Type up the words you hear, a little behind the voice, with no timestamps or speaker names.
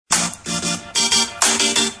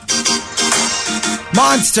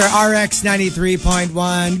Monster RX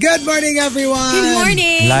 93.1. Good morning, everyone. Good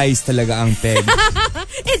morning. Lies talaga ang peg.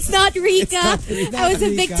 It's not Rika. It's not I was a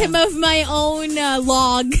Rika. victim of my own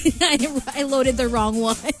log. I loaded the wrong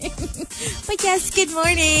one. But yes, good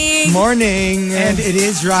morning. Morning. And it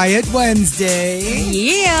is Riot Wednesday.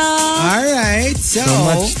 Yeah. All right. So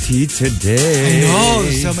much tea today. I know.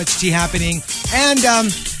 So much tea happening. And,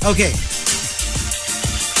 okay.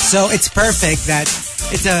 So it's perfect that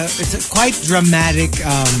it's a quite dramatic,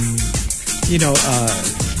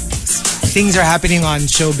 things are happening on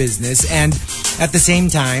show business, and at the same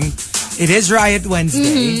time, it is Riot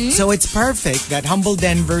Wednesday, so it's perfect that Humble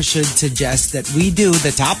Denver should suggest that we do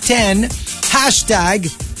the top 10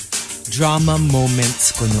 hashtag drama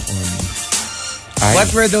moments ko noon. Ay.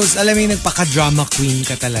 What were those? Alam mo, nagpaka-drama queen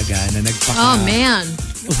ka talaga na nagpaka... Oh, man.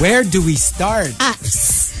 Where do we start?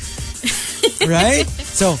 Right?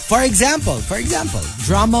 So, for example,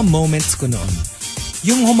 drama moments ko noon.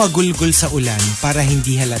 Yung humagulgol sa ulan para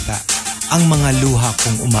hindi halata ang mga luha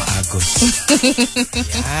kong umaagos.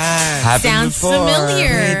 Yan. Happened Sounds before.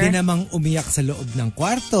 familiar. Pwede namang umiyak sa loob ng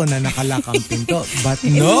kwarto na nakalakang pinto. But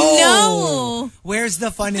no! No! Where's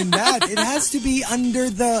the fun in that? It has to be under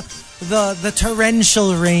the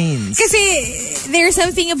torrential rains. Kasi there's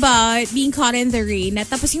something about being caught in the rain na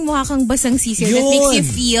tapos yung mukha kang basang sisir that Yun. makes you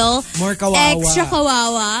feel More kawawa. extra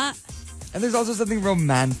kawawa. And there's also something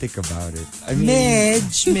romantic about it. I mean,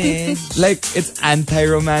 Midge. like it's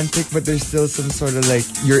anti-romantic, but there's still some sort of like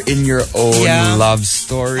you're in your own love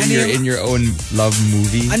story. Ano You're yung- in your own love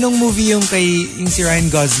movie. Anong movie yung yung si Ryan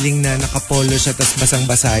Gosling na nakapolo siya tas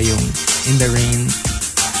basang-basa yung In the Rain?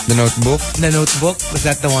 The Notebook. The Notebook? Was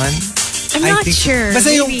that the one? I'm not sure. Basta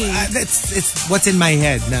yung, Maybe. it's what's in my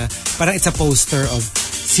head na parang it's a poster of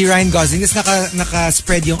si Ryan Gosling. Tapos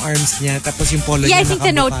naka-spread yung arms niya. Tapos yung polo Yeah, I niya think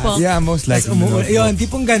the nakabukas. Notebook. Yeah, most likely. Tapos The Notebook. yun,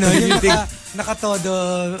 tipong gano'n. Yung nakatodo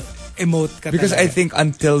emote ka Because talaga. I think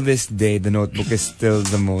until this day, The Notebook is still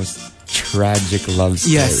the most tragic love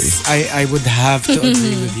story. Yes, I would have to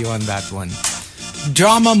agree with you on that one.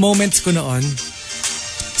 Drama moments ko noon,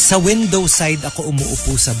 sa window side ako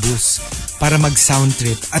umuupo sa bus para mag-sound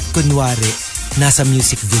trip at kunwari, nasa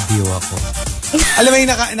music video ako. Alam mo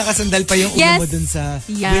yung nakasandal pa yung ulo mo dun sa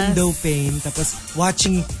window pane, tapos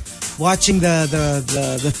watching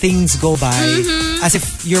the things go by as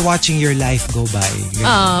if you're watching your life go by.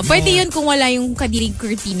 Pwede yun kung wala yung kadilig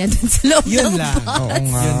kurtina dun sa loob Yun ng lang. bus. Oo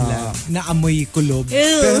nga. Yun lang. Naamoy kulob.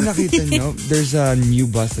 Pero nakita nyo, there's a new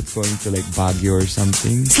bus that's going to like Baguio or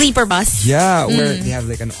something. Sleeper bus. Yeah, where they have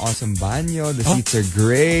like an awesome banyo. The seats are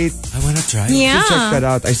great. I wanna try. Yeah. So check that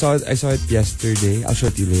out. I saw it yesterday. I'll show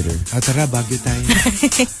it to you later. Tara, Baguio tayo.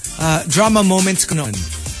 Drama moments ko noon.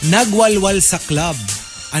 Nagwalwal sa club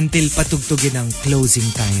until patugtugin ang closing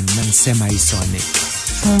time ng Semisonic.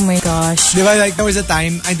 Oh my gosh. Di ba, like, there was a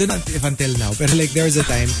time, I don't know if until now, pero like, there was a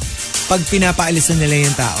time, pag pinapaalis na nila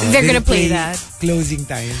yung tao, They're gonna they'll play that. Closing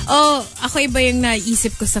time. Oh, ako iba yung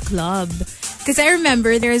naisip ko sa club. Because I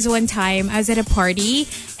remember there was one time I was at a party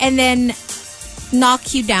and then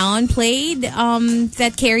Knock You Down played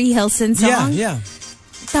that Carrie Hilson song. Yeah.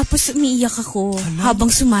 Tapos umiiyak ako habang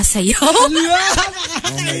sumasayaw. Oh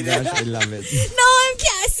my gosh, I love it. No,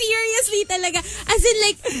 seriously talaga. As in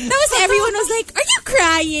like, that was everyone was like, are you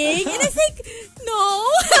crying? And I was like, no.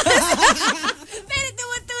 Pero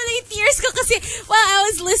tumutuloy yung tears ko kasi while I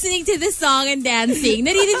was listening to the song and dancing,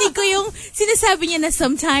 naririnig ko yung sinasabi niya na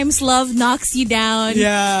sometimes love knocks you down.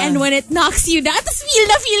 Yeah. And when it knocks you down, tapos feel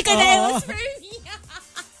ko na it was for me.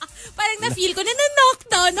 Parang na-feel ko na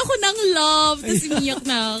na-knockdown ako ng love. Tapos umiyak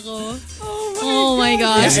na ako. Oh my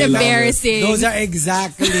gosh, Yeah, I love embarrassing. it. Those are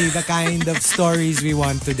exactly the kind of stories we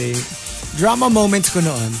want today. Drama moments ko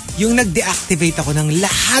noon, yung nag-deactivate ako ng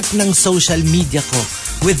lahat ng social media ko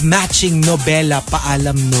with matching nobela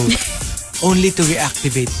paalam note only to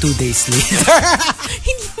reactivate 2 days later.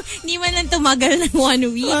 Hindi man lang tumagal ng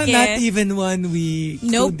 1 week Not even 1 week.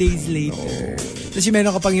 Nope. 2 days later. Tapos yung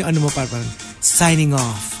meron ka pang yung ano mo parang signing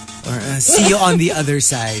off or see you on the other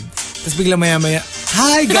side. Tapos bigla maya-maya,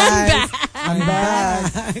 hi guys! I'm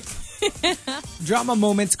back! Drama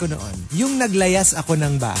moments ko noon. Yung naglayas ako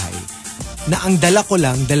ng bahay na ang dala ko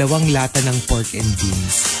lang 2 lata ng pork and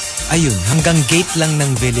beans. Ayun, hanggang gate lang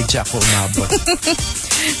ng village ako umabot.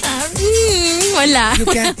 Wala. You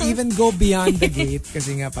can't even go beyond the gate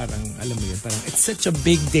kasi nga parang, alam mo yun, parang it's such a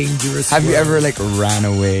big, dangerous Have you world. ever like ran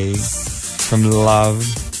away from love?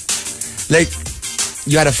 Like,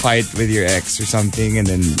 you had a fight with your ex or something and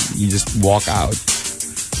then you just walk out.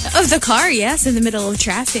 Of the car, yes, in the middle of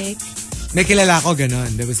traffic. May kilala ko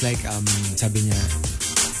ganon. There was like, sabi niya,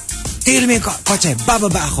 tigil mo yung kotse,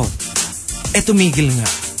 bababa ako. Eh, tumigil nga.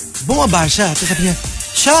 Bumaba siya. Tapos sabi niya,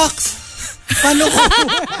 Shucks! Paano ko?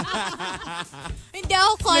 Hindi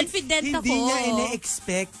ako confident ako. Hindi niya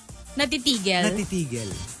ina-expect. Natitigil.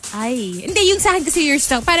 Ay. Hindi, yung sa akin kasi you're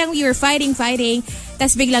stuck. Parang you were fighting.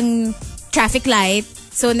 Tapos biglang traffic light.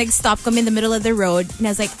 So nag-stop kami in the middle of the road. And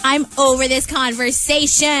I was like, I'm over this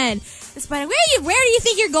conversation. Tapos parang, where do you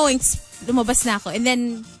think you're going? Lumabas na ako. And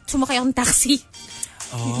then, sumakay akong taxi.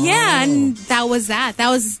 Oh. Yeah, and that was that. That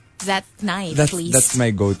was that night, at least. That's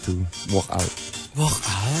my go-to. Walk out. Walk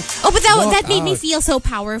out? Oh, but that made me feel so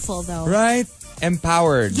powerful, though. Right?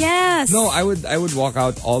 Empowered. Yes. No, I would walk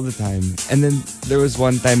out all the time. And then there was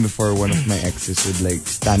one time before one of my exes would like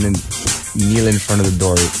stand and kneel in front of the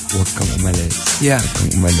door. Huwag kang umalis. Yeah. Huwag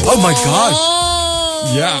kang umalis. Oh my God.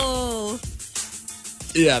 Oh. Yeah.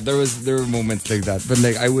 Yeah, there were moments like that. But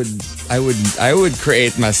like I would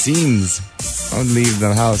create my scenes. I would leave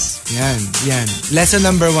the house. Yan. Lesson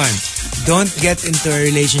number 1. Don't get into a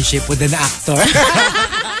relationship with an actor.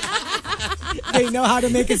 They know how to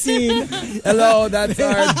make a scene. Hello, that's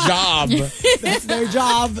our job. That's their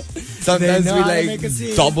job. Sometimes They know we how to like make a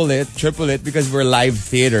scene. double it, triple it because we're live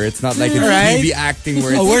theater. It's not like it's Right? TV acting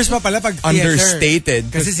where it's Worse pa pala pag theater.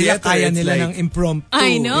 understated. Kasi sila theater, kaya it's nila like ng impromptu.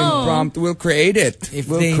 I know. Impromptu. We'll create it. If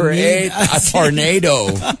We'll they create need a us.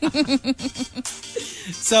 tornado.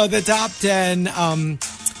 So the top 10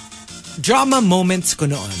 drama moments ko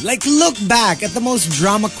noon. Like look back at the most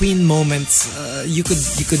drama queen moments you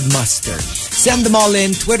could muster. Send them all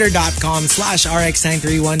in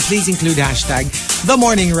twitter.com/rx931. Please include hashtag The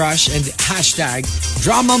Morning Rush and hashtag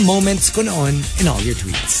drama moments ko noon in all your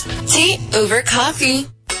tweets. Tea over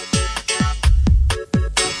coffee.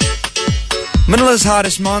 Manila's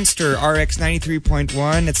hottest monster, RX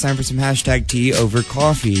 93.1. It's time for some hashtag tea over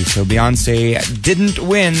coffee. So Beyonce didn't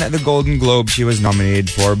win the Golden Globe she was nominated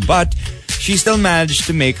for, but she still managed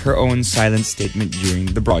to make her own silent statement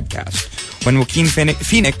during the broadcast. When Joaquin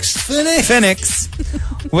Phoenix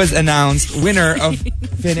was announced winner of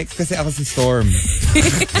Phoenix, kasi ako si Storm.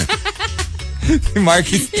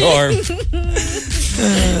 Markki Storm.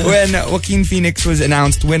 When Joaquin Phoenix was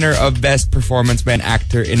announced winner of Best Performance by an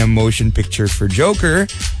Actor in a Motion Picture for Joker,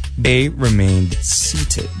 they remained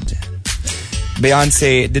seated.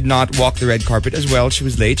 Beyonce did not walk the red carpet as well. She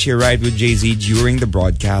was late. She arrived with Jay-Z during the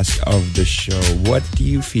broadcast of the show. What do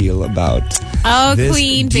you feel about this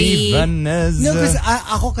Queen Bee? divaness? No, because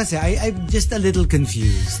I'm just a little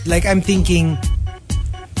confused. Like I'm thinking,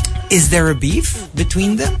 is there a beef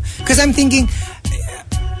between them? Because I'm thinking,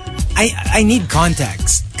 I need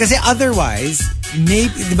context. Because otherwise, maybe,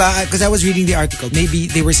 because I was reading the article, maybe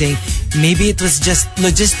they were saying, maybe it was just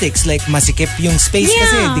logistics, like masikip yung space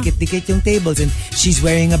kasi, dikit-dikit yung tables, and she's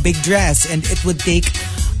wearing a big dress, and it would take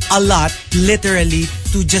a lot, literally,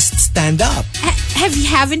 to just stand up.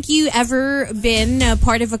 Haven't you ever been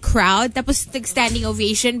part of a crowd tapos standing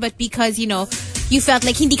ovation, but because, you felt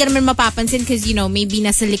like hindi ka naman mapapansin because, maybe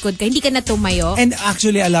nasa likod ka, hindi ka na tumayo? And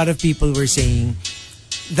actually, a lot of people were saying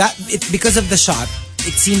that because of the shot,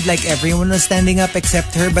 it seemed like everyone was standing up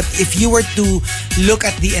except her. But if you were to look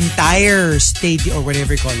at the entire stage, or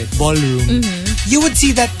whatever you call it, ballroom, you would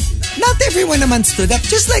see that not everyone naman stood up,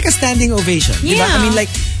 just like a standing ovation. Yeah. Diba? I mean, like,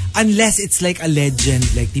 unless it's like a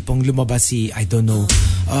legend, like tipong lumabas si, I don't know,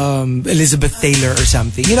 Elizabeth Taylor or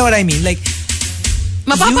something. You know what I mean? Like,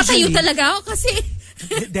 Mapapatayo talaga ako kasi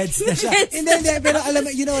deads na siya. Hindi, pero alam mo,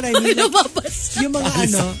 you know what I mean? Like,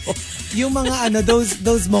 yung mga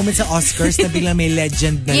those moments sa Oscars na biglang may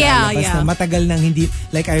legend na lalabas na matagal nang hindi,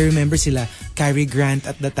 like I remember sila, Cary Grant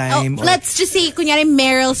at the time. Let's just say, kunyari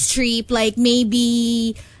Meryl Streep, like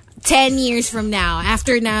maybe 10 years from now,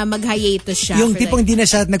 after na mag-hiatus siya. Yung tipong di na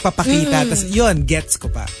siya nagpapakita, tas yun, gets ko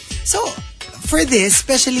pa. So, for this,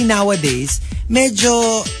 especially nowadays,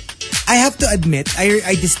 medyo, I have to admit,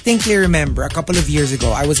 I distinctly remember a couple of years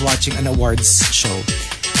ago, I was watching an awards show.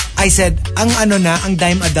 I said, ang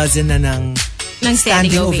dime a dozen na ng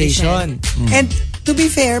standing ovation. And to be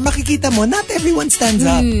fair, makikita mo, not everyone stands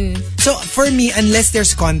up. So for me, unless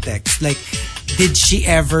there's context, like, did she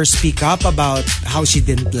ever speak up about how she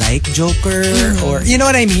didn't like Joker? Or, you know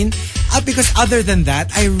what I mean? Because other than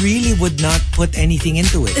that, I really would not put anything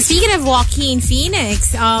into it. Speaking of Joaquin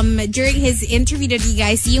Phoenix, during his interview, did you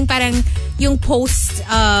guys see yung post?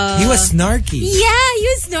 He was snarky. Yeah, he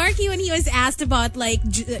was snarky when he was asked about like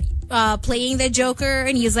playing the Joker,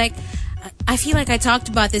 and he was like, I feel like I talked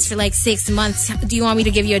about this for like 6 months. Do you want me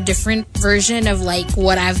to give you a different version of like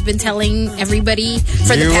what I've been telling everybody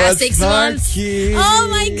for the past 6 months? Oh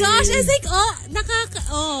my gosh. I was like,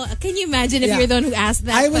 can you imagine if you're the one who asked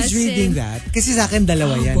that I was question? reading that. Kasi sa akin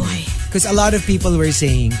dalawa yan. Boy. Because a lot of people were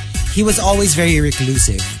saying he was always very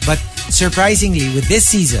reclusive. But surprisingly, with this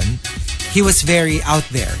season, he was very out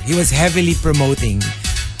there. He was heavily promoting.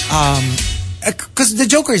 Because the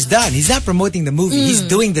Joker is done. He's not promoting the movie. He's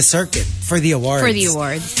doing the circuit for the awards. For the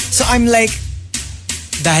awards. So I'm like,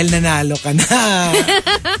 dahil nanalo ka na.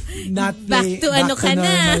 Back to normal ka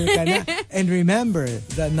na. And remember,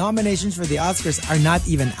 the nominations for the Oscars are not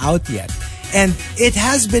even out yet. And it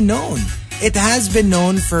has been known. It has been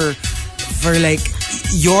known for like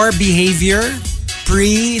your behavior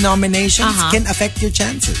pre-nominations can affect your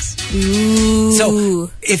chances. Ooh. So,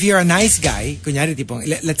 if you're a nice guy, kunyari tipong,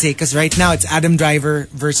 let's say, because right now it's Adam Driver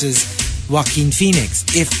versus Joaquin Phoenix.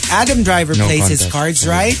 If Adam Driver plays his cards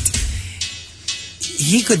right,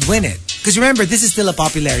 he could win it. Because remember, this is still a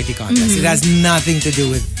popularity contest. It has nothing to do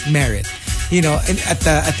with merit. You know, and at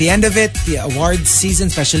the end of it, the awards season,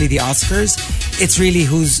 especially the Oscars, it's really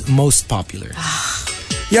who's most popular.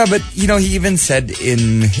 Yeah, but you know, he even said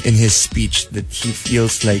in his speech that he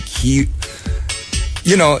feels like he,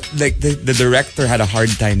 you know, like the director had a hard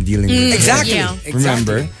time dealing with it. Exactly. Yeah.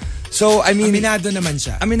 Remember? So, I mean... Aminado naman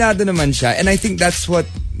siya. Aminado naman siya. And I think that's what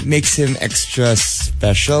makes him extra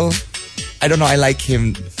special. I don't know, I like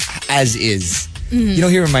him as is. You know,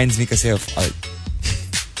 he reminds me kasi of art.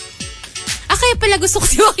 Kaya pala gusto ko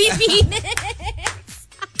si Joaquin Phoenix.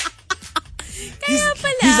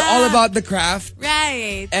 He's all about the craft.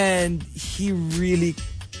 Right. And he really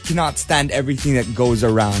cannot stand everything that goes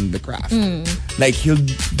around the craft. Like, he'll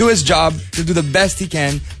do his job, he'll do the best he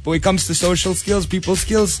can, but when it comes to social skills, people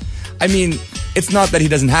skills, I mean, it's not that he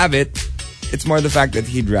doesn't have it, it's more the fact that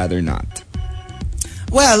he'd rather not.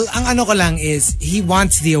 Well, ang ano ko lang is, he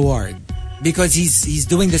wants the award because he's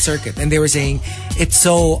doing the circuit, and they were saying it's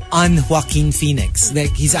so un-Joaquin Phoenix. Like,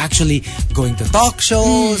 he's actually going to talk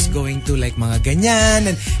shows, going to like mga ganyan,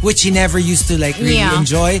 and which he never used to like really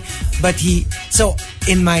enjoy. But so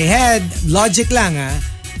in my head, logic lang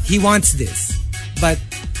he wants this. But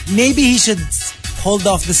maybe he should hold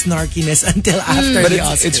off the snarkiness until after the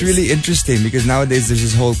Oscars. It's really interesting because nowadays there's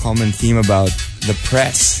this whole common theme about the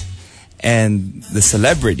press and the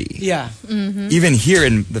celebrity. Yeah. Even here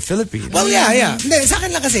in the Philippines. Well, yeah. Hindi, sa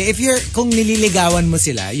akin lang kasi, kung nililigawan mo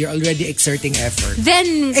sila, you're already exerting effort.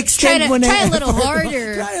 Then Extend mo na try a yung little effort mo.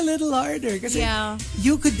 harder. Try a little harder. Kasi Yeah.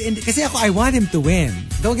 you could, kasi ako, I want him to win.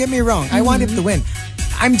 Don't get me wrong. I want him to win.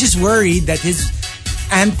 I'm just worried that his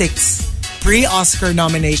antics pre-Oscar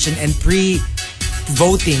nomination and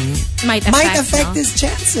pre-voting might affect his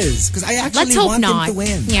chances. Because I actually Let's hope want not. him to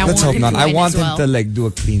win. Yeah, Let's hope not. I want him well. to like do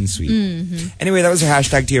a clean sweep. Anyway, that was our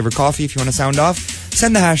hashtag Tea Over Coffee. If you want to sound off,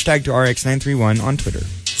 send the hashtag to RX931 on Twitter.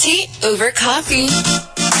 Tea over coffee.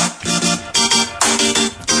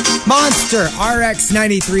 Monster RX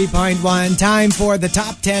 93.1. Time for the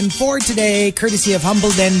top 10 for today, courtesy of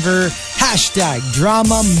Humble Denver. Hashtag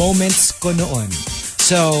drama moments ko noon.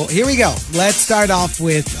 So here we go. Let's start off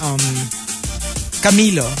with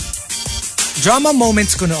Camilo. Drama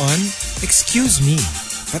moments ko noon. Excuse me,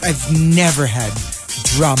 but I've never had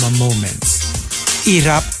drama moments.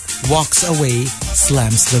 Irap walks away,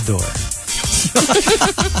 slams the door.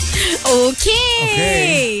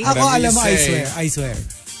 Okay. Ako, Whatever alam you mo, I say. swear.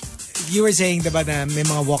 You were saying diba na may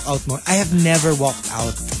mga walkout mo. I have never walked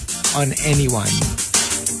out on anyone.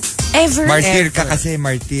 Ever. Martir ka kasi,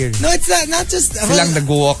 martir. No, it's not just... Silang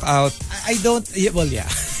nag-walk out. I don't... Well, yeah.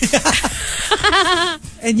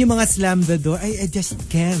 And yung mga slam the door, I just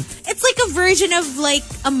can't. It's like a version of like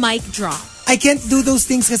a mic drop. I can't do those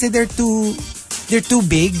things kasi they're too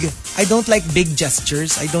big. I don't like big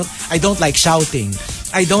gestures. I don't like shouting.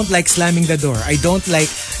 I don't like slamming the door. I don't like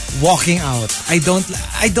walking out. I don't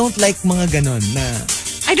like mga ganon na...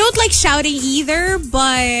 I don't like shouting either,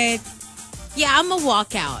 but yeah, I'm a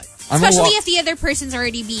walkout. Especially if the other person's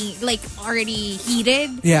already already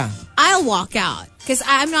heated. Yeah. I'll walk out because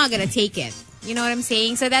I'm not gonna take it. You know what I'm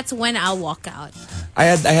saying? So that's when I'll walk out. I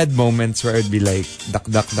had moments where I'd be like, duck.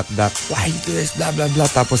 Why you do this? Blah, blah, blah.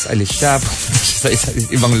 Tapos alis siya. Sa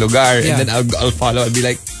ibang lugar. Yeah. And then I'll follow. I'll be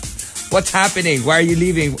like, what's happening? Why are you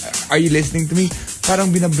leaving? Are you listening to me?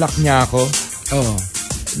 Parang binablock niya ako. Oh.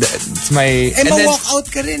 It's my... And ma-walk out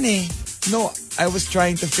ka rin eh. No, I was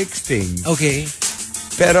trying to fix things. Okay.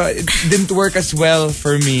 Pero it didn't work as well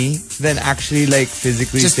for me than actually like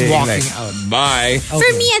physically Just saying walking like, out. Bye. Okay.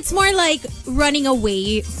 For me, it's more like running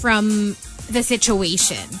away from the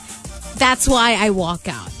situation. That's why I walk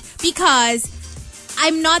out. Because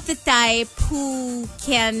I'm not the type who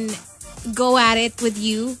can go at it with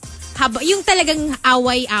you. Yung talagang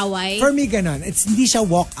away-away. For me, ganon. It's hindi siya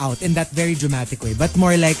walk out in that very dramatic way, but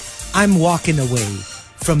more like I'm walking away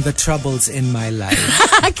from the troubles in my life.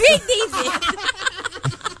 Great, David.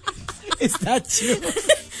 Is that you?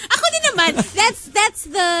 Ako din naman. naman. That's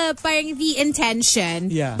the parang the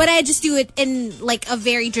intention. Yeah. But I just do it in like a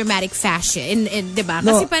very dramatic fashion. Diba?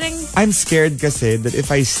 No, Kasi parang I'm scared kasi that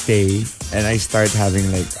if I stay and I start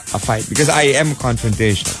having like a fight, because I am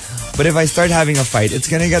confrontational, but if I start having a fight, it's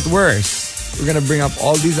gonna get worse. We're gonna bring up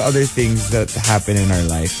all these other things that happen in our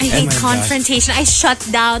life. I hate confrontation. I shut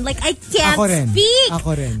down. Like, I can't speak.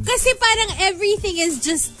 Ako rin. Kasi parang everything is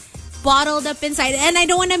just bottled up inside. And I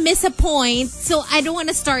don't want to miss a point. So, I don't want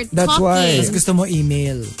to start That's talking. why. Mas gusto mo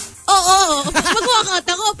email. Oo. Mag-walk out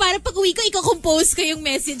ako para pag uwi ko, i-compose ko yung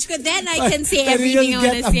message ko. Then I can say everything I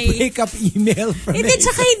want to say. But you'll get a breakup email from Hindi, it.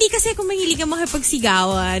 tsaka hindi kasi ako mahilig ang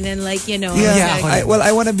makipagsigawan and like, you know. Yeah, like,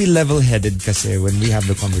 I want to be level-headed kasi when we have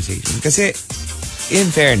the conversation. Kasi, in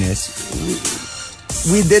fairness,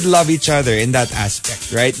 we did love each other in that aspect,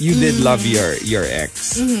 right? You did love your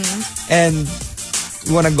ex. And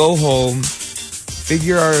we want to go home,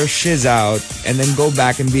 figure our shiz out, and then go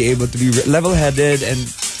back and be able to be level-headed and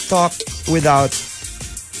talk without,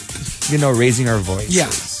 raising our voice.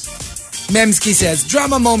 Yeah. Memski says,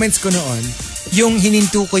 drama moments ko noon, yung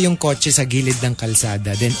hininto ko yung kotse sa gilid ng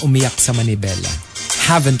kalsada, then umiyak sa manibela.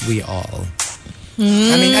 Haven't we all?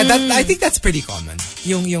 I mean, I think that's pretty common.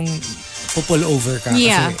 Yung pull over ka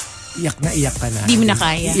Yeah. kasi iyak ka na. Di mo na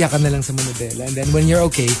kaya. Iyak ka na lang sa manibela. And then when you're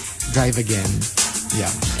okay, drive again.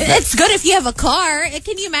 Yeah. It's good if you have a car.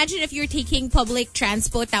 Can you imagine if you're taking public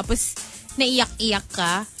transport tapos naiyak-iyak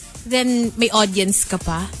ka? Then may audience ka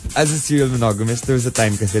pa. As a serial monogamist, there was a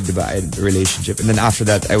time kasi, diba, I had a relationship. And then after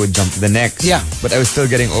that, I would jump to the next. Yeah. But I was still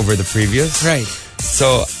getting over the previous. Right.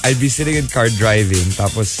 So, I'd be sitting in car driving.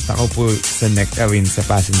 Tapos, nakaupo sa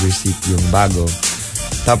passenger seat yung bago.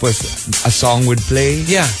 Tapos, a song would play.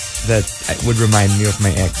 Yeah. That would remind me of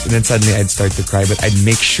my ex. And then suddenly, I'd start to cry. But I'd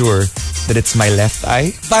make sure that it's my left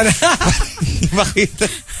eye. Para Makita.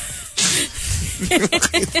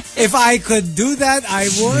 if I could do that, I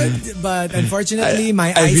would. But unfortunately, my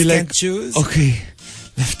eyes be can't like, choose. Okay,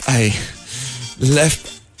 left eye. Left.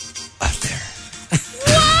 There.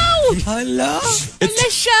 Hala. Wala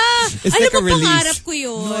siya. It's Alam like mo, a release. pangarap ko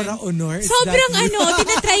yun. Nora Honor. is Sobrang that you?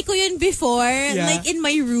 tinatry ko yun before. Like in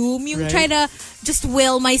my room. Yung try to just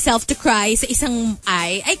will myself to cry sa isang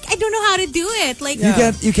eye. I don't know how to do it. Like,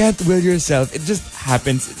 You can't will yourself. It just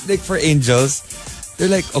happens. Like for angels, they're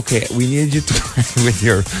like, okay, we need you to cry with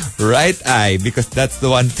your right eye because that's the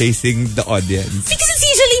one facing the audience. because it's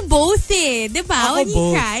usually both diba? Ako When you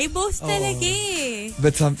both. cry, both talaga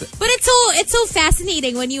But sometimes. But it's so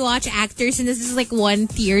fascinating when you watch actors and this is like one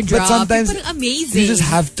teardrop. But sometimes Parang amazing. you just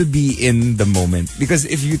have to be in the moment because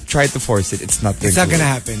if you try to force it, it's not It's not gonna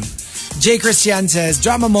happen. Jay Christian says,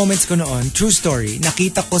 drama moments ko noon, true story,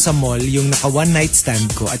 nakita ko sa mall yung naka one night stand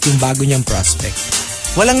ko at yung bago niyang prospect.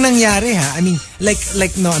 Walang nangyari ha. I mean,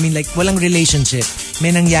 walang relationship.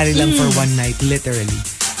 May nangyari lang for one night, literally.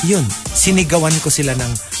 Yun, sinigawan ko sila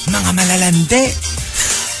ng mga malalande.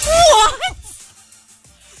 What?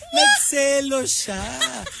 Nagselo siya.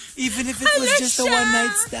 Even if it was just a one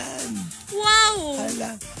night stand. Wow.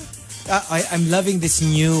 Hala. I'm loving this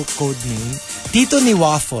new code name. Tito ni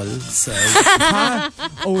Waffle says,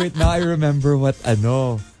 Oh wait, now I remember what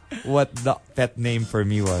the pet name for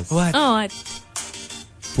me was. what? Oh, what?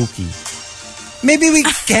 Pookie. Maybe we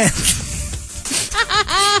can't.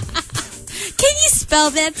 Can you spell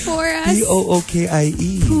that for us? Pookie.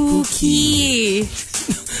 Pookie.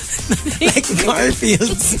 Like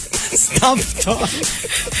Garfield's stumped dog.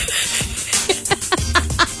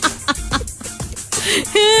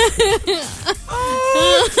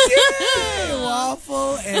 Okay.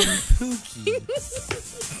 Waffle and Pookie.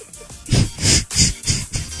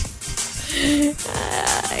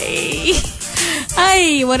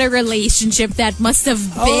 Ay, what a relationship that must have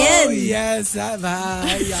been. Oh, yes. I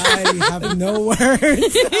have no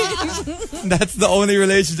words. That's the only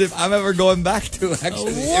relationship I'm ever going back to,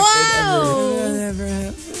 actually. Wow. Never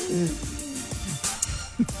happened.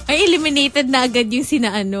 Ay, eliminated na agad yung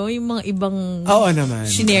yung mga ibang Oo naman.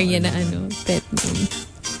 scenario na pet name.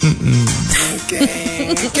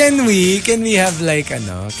 Okay. Can we have like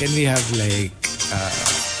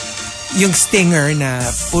yung stinger na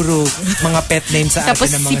puro mga pet names sa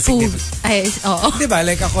Tapos atin ng si mga Pooh. significant. Ay, oo. Diba?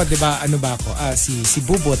 Like ako, diba? Ano ba ako? Si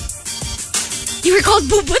Bubot. You were called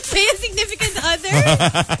Bubot by a significant other?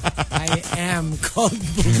 I am called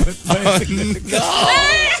Bubot by a significant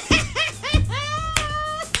other.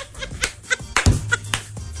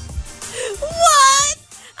 What?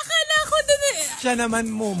 Akala ko Siya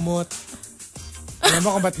naman mumot. Alam mo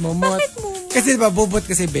kung ba't mumot? Bakit mumot? Kasi diba, bubot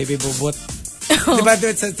kasi baby bubot. Diba,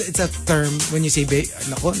 it's a term when you say, baby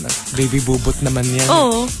bubot naman yan.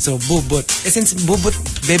 Oo. So, bubot. Since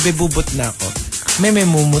baby bubot na ako, May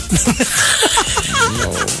mumut na.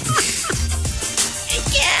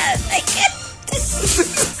 I can't.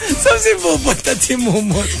 So si Bubot at si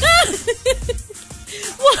Mumut.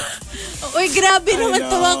 Uy, grabe naman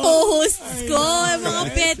to mga co-hosts ko. Mga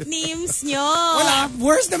pet names nyo. Wala,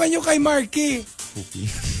 worse naman yung kay Markki.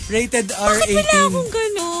 Rated R18. Bakit wala akong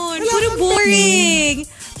ganun? Puro boring.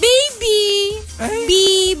 Baby.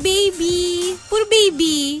 Baby. Puro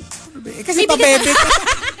baby. Kasi pabebe ka.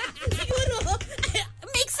 Siguro.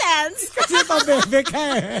 Makes sense. Kasi pabebe ka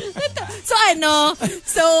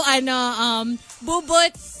Bubot,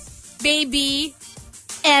 baby,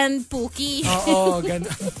 and Pookie. Oo, gano'n.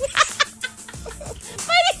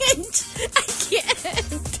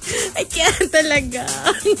 I can't talaga.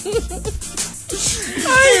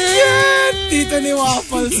 I can't! Tito ni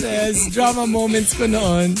Waffle says, drama moments ko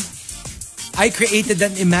noon, I created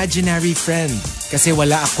an imaginary friend kasi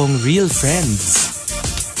wala akong real friends.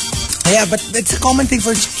 Yeah, but it's a common thing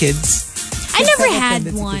for kids. I never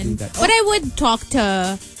had one. But I would talk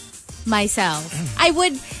to myself.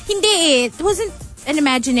 It wasn't an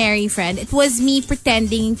imaginary friend. It was me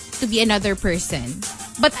pretending to be another person.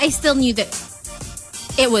 But I still knew that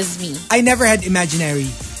it was me. I never had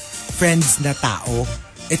imaginary friends na tao.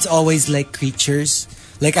 It's always like creatures.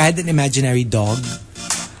 Like I had an imaginary dog,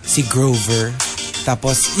 si Grover.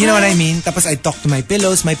 Tapos, you know what I mean? Tapos I talk to my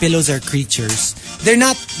pillows. My pillows are creatures. They're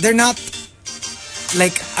not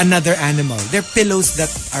like another animal. They're pillows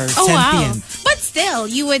that are sentient. Wow. But still,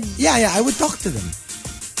 you would... Yeah, I would talk to them.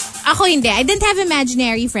 Ako hindi. I didn't have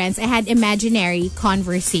imaginary friends. I had imaginary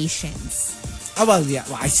conversations. Oh, well, yeah.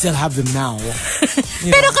 Well, I still have them now.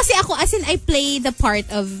 Pero kasi ako, as in, I play the part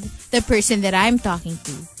of the person that I'm talking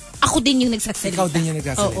to. Ako din yung nagsasalita. Ikaw din yung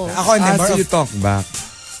nagsasalita. Oo. Ako, never. So you talk back.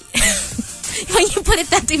 When you put it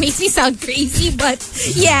that way, it makes me sound crazy, but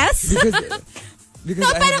yes. Because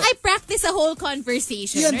No, parang I practice a whole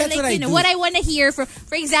conversation. Yeah, that's like, what I do. What I want to hear, for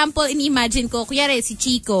example, in-imagine ko, kunyari si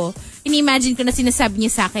Chico, in-imagine ko na sinasabi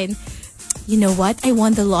niya sa akin, you know what? I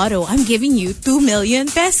won the lotto. I'm giving you 2 million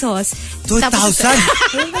pesos. 2,000?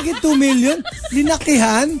 Ano naging 2 million?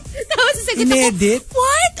 Linakihan? Tapos sasagot Inedit? ako,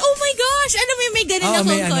 what? Oh my gosh. Ano may ganun akong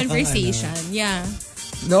may conversation. Yeah.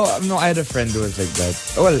 No, I had a friend who was like that.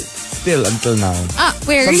 Well, still until now.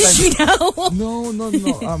 Where is she now? No.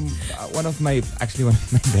 One of my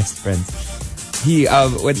best friends. He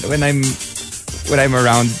when I'm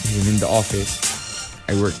around him in the office,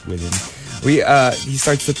 I work with him. He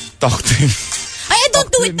starts to talk to him. I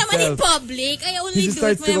don't do it naman in public. I only do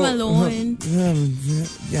it when I'm alone.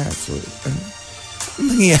 Yeah, so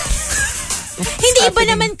Hindi, iba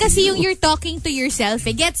naman kasi yung you're talking to yourself.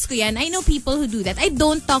 Gets ko yan. I know people who do that. I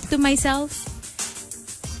don't talk to myself.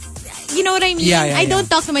 You know what I mean? Yeah, I don't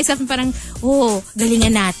talk to myself parang,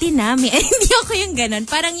 galingan natin ha. Hindi ako yung ganun.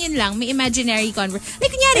 Parang yun lang. May imaginary conversation.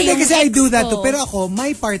 Like, kunyari yung kasi I do that ko. too. Pero ako,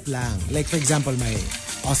 my part lang. Like, for example, my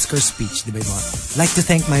Oscar speech, di ba yung mga, like to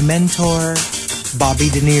thank my mentor,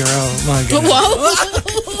 Bobby De Niro, mga ganun. Wow!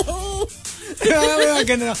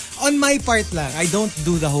 Ganun. On my part lang. I don't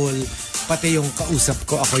do the whole, pati yung kausap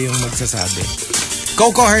ko, ako yung magsasabi.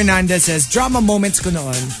 Coco Hernandez says, drama moments ko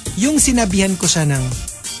noon, yung sinabihan ko siya ng,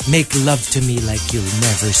 make love to me like you'll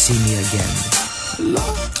never see me again.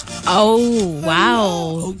 Oh,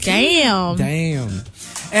 wow. Okay. Damn.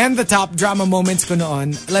 And the top drama moments ko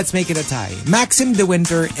noon, let's make it a tie. Maxim De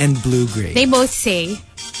Winter and Blue Gray. They both say,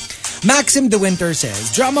 Maxim De Winter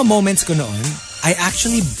says, drama moments ko noon, I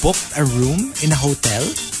actually booked a room in a hotel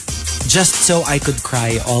just so I could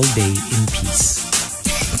cry all day in peace.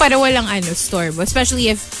 para walang storm. Especially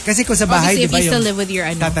if, kasi kung sa bahay, if diba you still yung live with your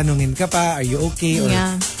tatanungin ka pa, are you okay? Or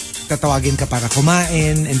yeah. tatawagin ka para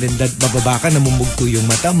kumain, and then bababa ka, namumugto yung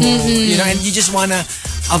mata mo. You know, and you just wanna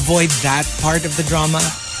avoid that part of the drama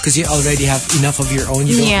because you already have enough of your own.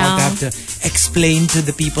 You don't want to have to explain to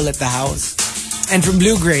the people at the house. And from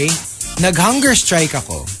Blue Gray, nag-hunger strike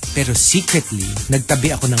ako, pero secretly,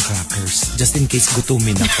 nagtabi ako ng crackers just in case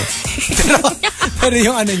gutumin ako. pero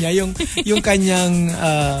yung niya, yung kanyang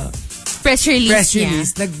press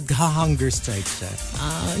release, nag-hunger strike siya.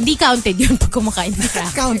 Hindi counted yun pag kumakain ng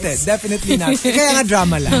crackers. Counted, definitely not. Kaya nga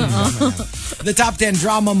drama lang. The top 10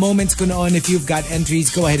 drama moments ko noon. If you've got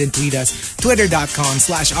entries, go ahead and tweet us.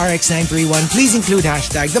 Twitter.com/RX931. Please include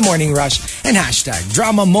hashtag The Morning Rush and hashtag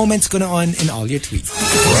drama moments ko noon in all your tweets.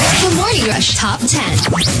 The Morning Rush Top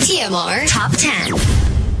 10. TMR Top 10.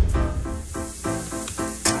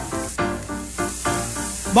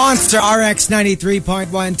 Monster RX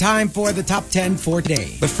 93.1. Time for the top 10 for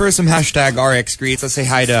today. But first, some hashtag RX greets. Let's say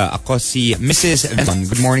hi to ako si Mrs.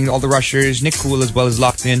 Good morning to all the rushers. Nick Cool as well as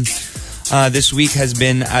locked in. This week has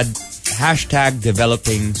Hashtag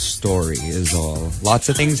developing story is all. Lots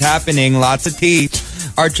of things happening, lots of tea.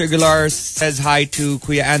 Art Aguilar says hi to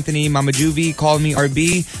Kuya Anthony, Mama Juvie, call me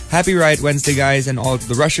RB. Happy Riot Wednesday, guys, and all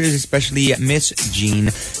the Rushers, especially Miss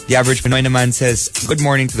Jean. The Average Pinoy naman says, good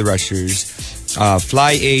morning to the Rushers.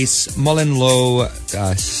 Fly Ace, Mullen Low,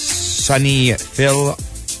 Sunny, Phil,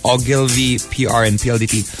 Ogilvy, PR, and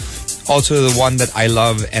PLDT. Also the one that I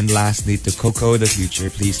love. And lastly, to Coco the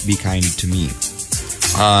Future, please be kind to me.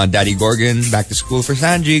 Daddy Gorgon, back to school for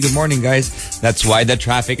Sanji. Good morning, guys. That's why the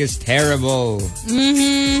traffic is terrible.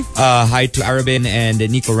 Hi to Arabin and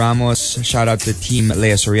Nico Ramos. Shout out to Team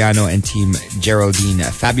Lea Soriano and Team Geraldine.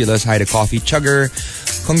 Fabulous. Hi to Coffee Chugger.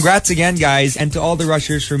 Congrats again, guys. And to all the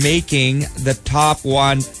Rushers for making the top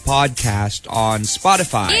 1 podcast on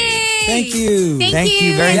Spotify. Yay! Thank you. Thank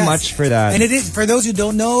you very much for that. And it is, for those who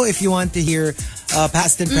don't know, if you want to hear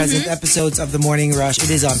past and present episodes of The Morning Rush, it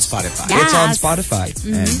is on Spotify. Yes. It's on Spotify.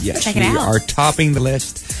 And yes, Check it we out. are topping the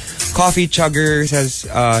list. Coffee Chugger says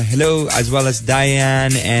hello, as well as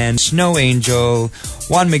Diane and Snow Angel,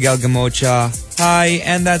 Juan Miguel Gamocha. Hi,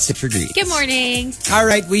 and that's it for greet. Good morning. All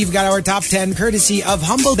right, we've got our top 10 courtesy of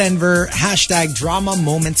Humble Denver, hashtag drama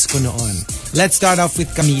moments ko noon. Let's start off with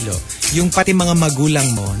Camilo. Yung pati mga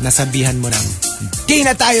magulang mo, nasabihan mo ng, di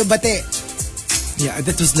na tayo bate. Yeah,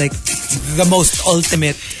 that was like the most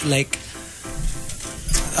ultimate, like,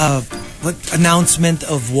 announcement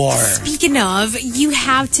of war. Speaking of, you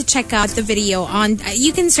have to check out the video on.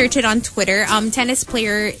 You can search it on Twitter. Tennis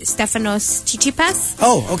player Stefanos Tsitsipas.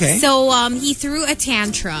 Oh, okay. So he threw a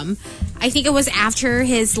tantrum. I think it was after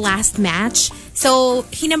his last match. So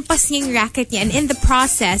hinampas niya yung racket niya, and in the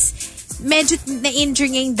process, medyo na-injure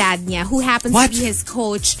niya yung dad niya, who happens to be his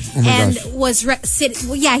coach, and was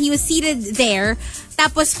he was seated there.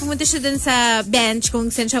 Tapos pumunta siya dun sa bench kung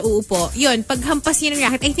saan siya uupo. Yun, paghampas niya ng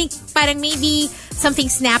racket, I think parang maybe something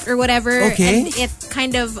snapped or whatever. Okay. And it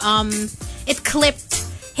kind of, it clipped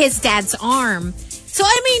his dad's arm. So,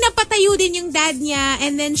 I mean, napatayo din yung dad niya,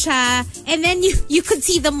 and then you could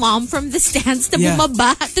see the mom from the stands na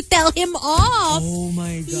bumaba to tell him off. Oh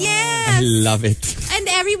my God. Yes. I love it. And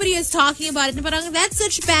everybody was talking about it. Parang, that's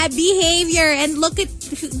such bad behavior. And look at,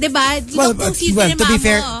 diba?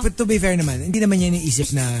 To be fair naman, hindi naman niya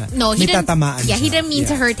iniisip na he may tatamaan siya. He didn't mean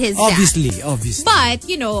to hurt his Obviously. dad. But,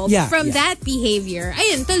 from that behavior,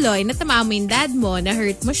 ayun, tuloy, natama mo yung dad mo,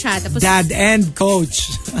 na-hurt mo siya. Tapos, Dad and coach.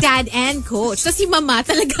 Tapos si mama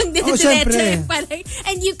talagang dire-diretso. Parang,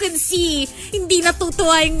 and you could see, hindi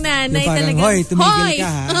natutuwa yung nanay parang, talagang. hoy, tumigil ka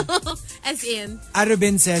ha. As in.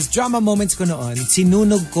 Arubin says, drama moments ko noon,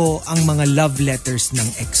 sinunog ko ang mga love letters ng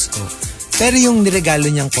ex ko. Pero yung niregalo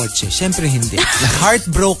niyang kotse, syempre hindi.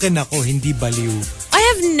 Heartbroken ako, hindi baliw. I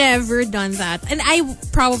have never done that. And I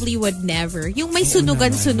probably would never. Yung may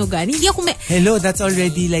sunugan-sunugan. Hindi ako may... Hello, that's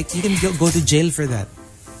already like, you can go to jail for that.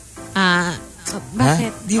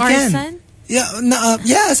 Bakit? You Arson? can.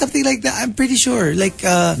 Yeah, something like that. I'm pretty sure. Like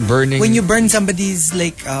burning. When you burn somebody's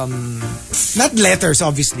like not letters,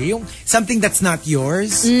 obviously, yung something that's not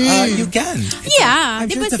yours, you can. I'm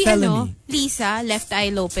sure it's a felony. Lisa Left Eye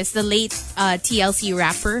Lopez, the late TLC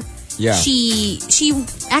rapper. Yeah. She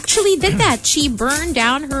actually did that. She burned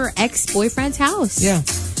down her ex-boyfriend's house. Yeah.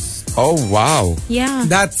 Oh, wow. Yeah.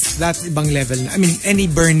 That's ibang level. I mean, any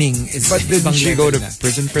burning is But didn't ibang she level go to na.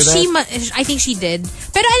 prison for that? I think she did.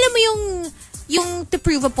 Pero alam mo yung to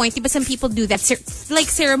prove a point, diba some people do that like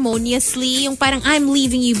ceremoniously, yung parang I'm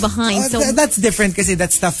leaving you behind. So that's different kasi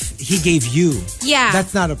that stuff he gave you. Yeah.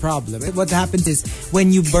 That's not a problem. What happens is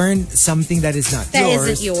when you burn something that is not that yours.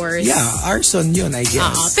 isn't yours. Yeah, arson yun, I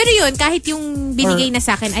guess. Pero yun, kahit yung binigay na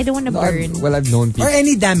sa akin, I don't wanna burn. I've known people. Or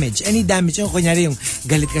any damage. Any damage. Yung kunyari yung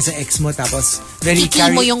galit ka sa ex mo tapos very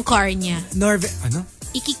Iki mo yung car niya. Ano?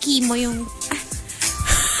 Ikiki mo yung...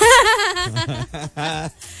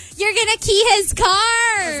 You're gonna key his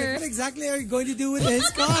car! What exactly are you going to do with his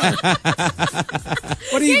car?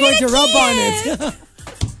 What are you going to rub on it?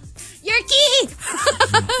 Your key!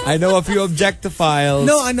 I know a few objectophiles.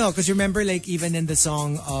 No, because remember like even in the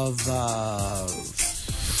song of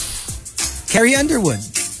Carrie Underwood,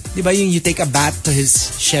 diba yung you take a bat to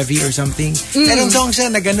his Chevy or something? Merong song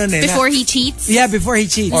siya na ganun eh. Before he cheats? Yeah, before he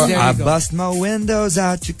cheats. Or There I you go. bust my windows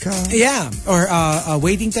out your car. Yeah, or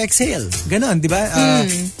waiting to exhale. Ganon, diba?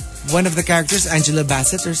 One of the characters, Angela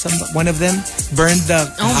Bassett or one of them, burned the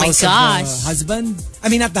house of the husband. I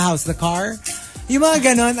mean, not the house, the car. Yung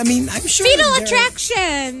mga ganon, I mean, I'm sure. Fatal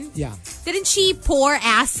Attraction! Yeah. Didn't she pour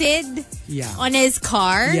acid on his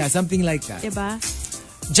car? Yeah, something like that. Diba?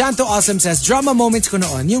 Janto Awesome says, drama moments ko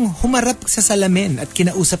noon, yung humarap sa salamin at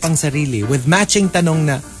kinausap ang sarili with matching tanong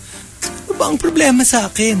na, ano ba ang problema sa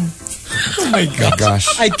akin? Oh my gosh.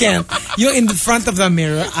 I can't. You're in the front of the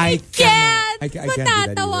mirror. I cannot. I can't do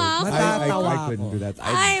that either. I couldn't do that.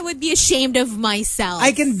 I would be ashamed of myself.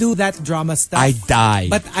 I can do that drama stuff. I die.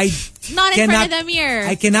 But I Not in cannot, front of the mirror.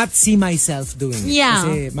 I cannot see myself doing it. Yeah.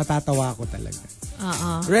 Kasi matatawa ako talaga.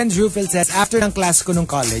 Renz Rufel says, after ng class ko nung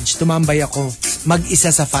college, tumambay ako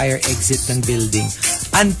mag-isa sa fire exit ng building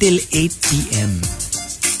until 8 p.m.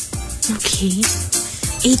 Okay.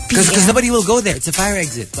 8 p.m. Because nobody will go there. It's a fire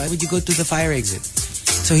exit. Why would you go to the fire exit?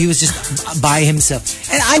 So he was just by himself.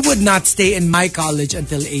 And I would not stay in my college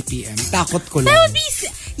until 8 p.m. Takot ko lang. That would be...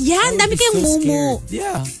 Yeah, dami kayong mumu.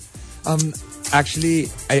 Yeah. Actually,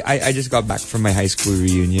 I just got back from my high school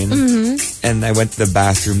reunion, and I went to the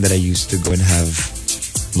bathroom that I used to go and have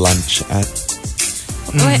lunch at.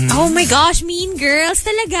 Oh my gosh, mean girls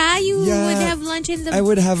talaga. You would have lunch in the... I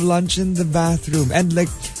would have lunch in the bathroom, and like,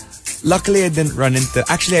 luckily I didn't run into...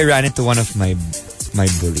 Actually, I ran into one of my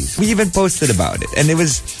bullies. We even posted about it, and it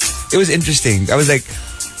was interesting. I was like,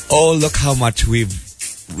 oh, look how much we've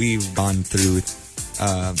gone through.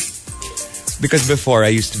 Because before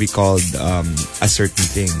I used to be called a certain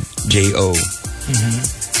thing, J.O.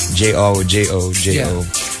 J.O. Yeah.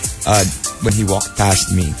 When he walked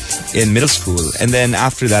past me in middle school. And then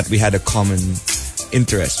after that, we had a common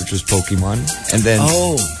interest, which was Pokemon. And then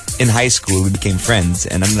in high school, we became friends.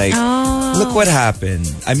 And I'm like, look what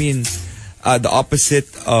happened. I mean, the opposite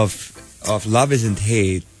of love isn't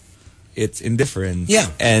hate. It's indifference. Yeah.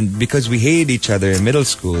 And because we hated each other in middle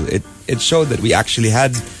school, it showed that we actually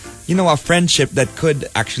had... a friendship that could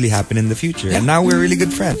actually happen in the future. Yeah. And now we're really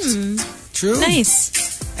good friends. True. Nice.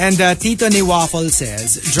 And Tito ni Waffle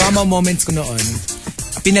says, drama moments ko noon,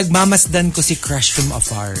 pinagmamasdan ko si crush from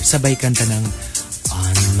afar. Sabay kanta ng,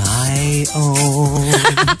 on my own,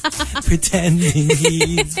 pretending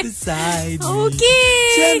he's beside me. Okay.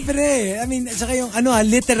 Siyempre. I mean, saka yung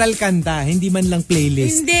literal kanta, hindi man lang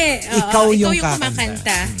playlist. Hindi. Ikaw yung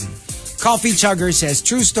kumakanta. Coffee Chugger says,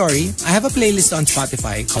 true story, I have a playlist on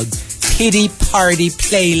Spotify called Pity Party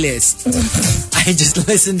Playlist. I just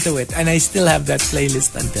listened to it and I still have that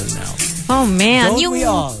playlist until now. Oh man. Don't we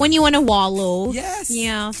all? When you want to wallow. Yes.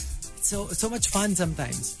 Yeah. So much fun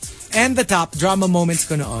sometimes. And the top drama moments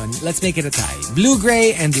ko noon, let's make it a tie. Blue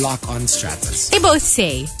Gray and Lock on Stratus. They both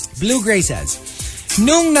say. Blue Gray says,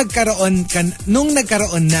 nung nagkaroon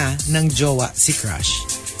na ng jowa si Crush,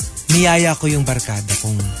 niyaya ko yung barkada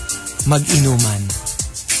kong mag-inuman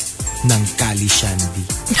ng Kali Shandy.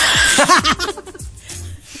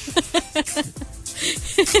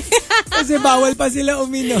 Kasi bawal pa sila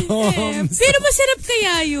uminom. Pero masarap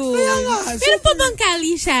kaya yun. Kaya nga. Pero pa bang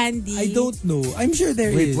Kali Shandy? I don't know. I'm sure there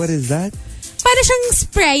is. Wait, what is that? Para siyang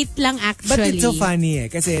Sprite lang actually. But it's so funny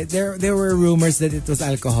kasi there were rumors that it was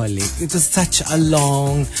alcoholic. It was such a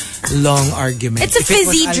long argument. It's a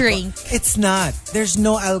fizzy drink. It's not. There's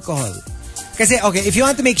no alcohol. Kasi, okay, if you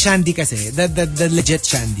want to make shandy kasi, the legit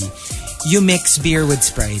shandy, you mix beer with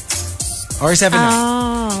Sprite. Or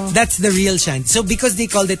 7-Up. That's the real shandy. So because they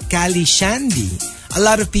called it Kali Shandy, a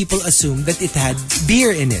lot of people assumed that it had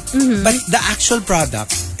beer in it. But the actual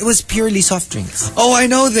product, it was purely soft drinks. Oh, I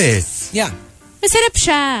know this. Yeah. Masarap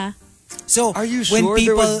siya. So, are you when sure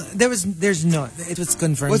people, there's no, it was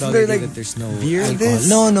confirmed wasn't already there like that there's no beer in alcohol. this?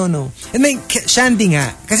 No. I mean, shandy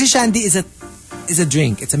nga. Kasi shandy is a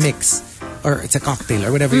drink. It's a mix. Or it's a cocktail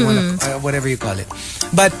or whatever you want to, whatever you call it.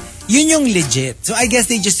 But yun yung legit. So I guess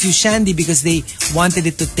they just use shandy because they wanted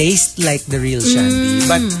it to taste like the real shandy.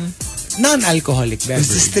 But non-alcoholic beverage.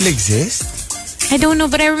 Does this still exist? I don't know,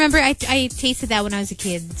 but I remember I tasted that when I was a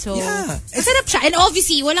kid. So, yeah. Masarap siya. And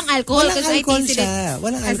obviously, walang alcohol because I tasted it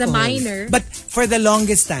as a minor. But for the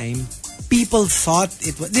longest time, people thought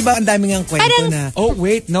it was, di ba ang daming ang kwento na. Oh,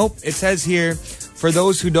 wait, nope. It says here, for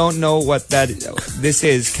those who don't know what this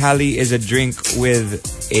is, Kali is a drink with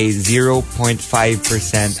a 0.5%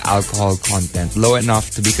 alcohol content, low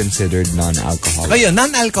enough to be considered non-alcoholic. Oh, yun,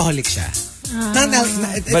 non-alcoholic siya.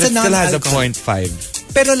 But it still has a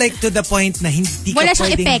 0.5. Pero like to the point na hindi wala ka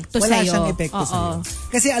siyang pwedeng... epekto wala sa'yo. siyang epekto sa'yo.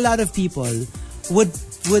 Kasi a lot of people would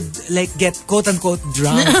like get quote-unquote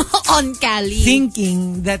drunk on Kali.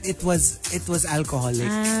 Thinking that it was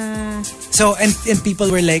alcoholic. So, and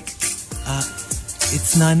people were like,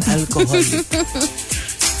 it's non-alcoholic.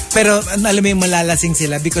 Pero alam mo yung malalasing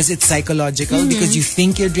sila because it's psychological, because you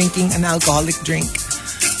think you're drinking an alcoholic drink.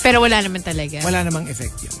 Pero wala naman talaga. Wala namang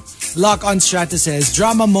effect yun. Lock on Stratus says,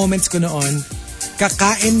 drama moments ko noon,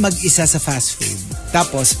 kakain mag-isa sa fast food.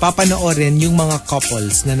 Tapos, papanoorin yung mga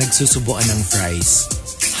couples na nagsusubuan ng fries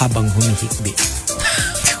habang humihikbi.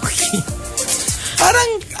 Parang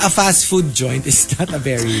a fast food joint is not a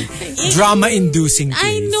very drama-inducing place.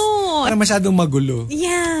 I know. Parang masyadong magulo.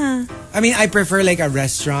 Yeah. Yeah. I mean, I prefer like a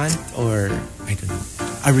restaurant or, I don't know,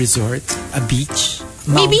 a resort, a beach,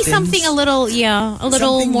 Maybe mountains. something a little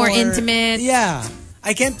Something more intimate. Yeah.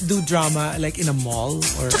 I can't do drama like in a mall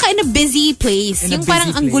or... Tsaka in a busy place. In a Yung parang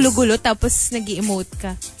busy ang place. gulo-gulo tapos nag-emote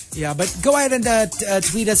ka. Yeah, but go ahead and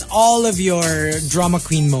tweet us all of your drama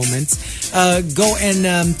queen moments. Go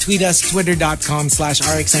and tweet us,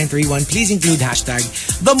 twitter.com/rx931. Please include hashtag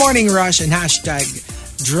The Morning Rush and hashtag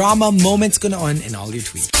drama moments ko noon in all your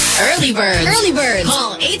tweets. Early birds. Early birds.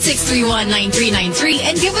 Call 8631-9393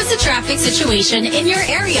 and give us a traffic situation in your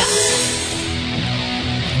area.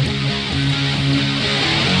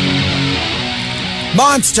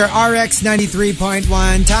 Monster RX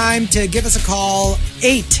 93.1. Time to give us a call,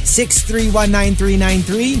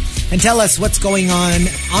 863-19393, and tell us what's going on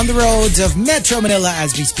the roads of Metro Manila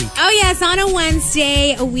as we speak. Oh yes, on a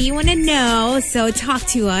Wednesday, we want to know, so talk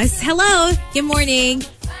to us. Hello, good morning.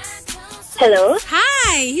 Hello?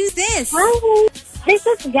 Hi, who's this? Hi, this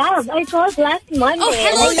is Gab. I called last Monday. Oh,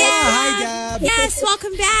 hello, Oh, yeah. Gab. Hi, Gab. Yes,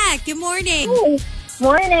 welcome back. Good morning. Hi.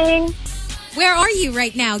 Morning. Where are you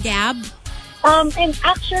right now, Gab? I'm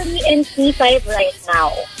actually in C5 right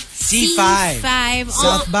now. C5. C5.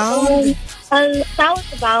 Southbound?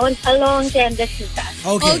 Southbound along Tendesitas.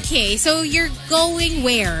 Okay. Okay, so you're going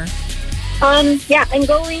where? Yeah, I'm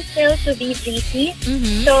going still to BGC.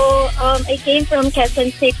 Mm-hmm. So, I came from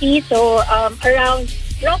Quezon City. So, around,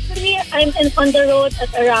 roughly, on the road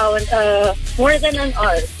at around more than an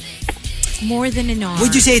hour. More than an hour.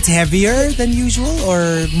 Would you say it's heavier than usual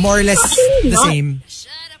or more or less Actually the not. same?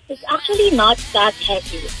 It's actually not that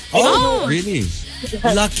heavy. Oh, Really?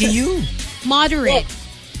 Lucky you. moderate.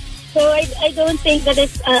 So, I don't think that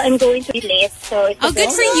I'm going to be late. So, it's Oh, good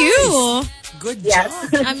okay. for you. Good Yes.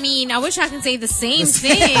 job. I mean, I wish I can say the same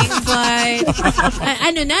thing, but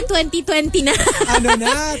ano na, 2020 na. Ano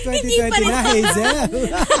na? 2020 na, Hazel.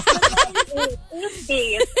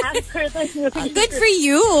 Good for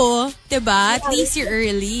you. Diba? At least you're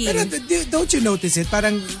early. Pero don't you notice it?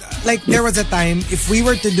 Parang, like, there was a time, if we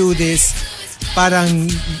were to do this, parang,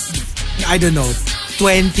 I don't know,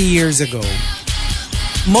 20 years ago,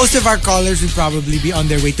 most of our callers would probably be on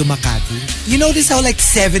their way to Makati. You notice how like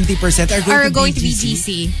 70% are going to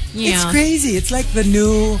BGC? Yeah. It's crazy. It's like the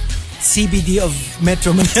new CBD of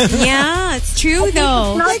Metro Manila. Yeah, it's true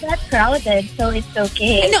though. It's not that crowded, so it's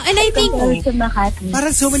okay. No, and I think Compared to Makati.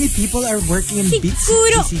 Parang so many people are working in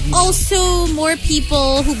siguro BCD. also more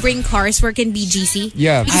people who bring cars work in BGC.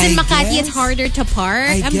 Yeah. Because in I Makati guess. it's harder to park,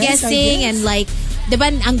 I'm guess. guessing. And like, diba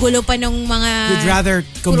ang gulo pa nung mga Would rather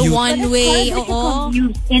puro commute. one way. It's harder to Oo.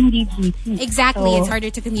 commute in BGC. Exactly, So- it's harder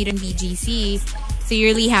to commute in BGC. So you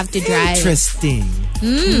really have to drive. Interesting.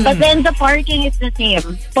 But then the parking is the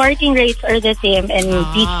same. Parking rates are the same in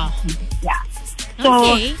BGC. Yeah.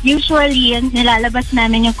 So, Okay. usually, nilalabas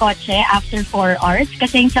namin yung kotse after 4 hours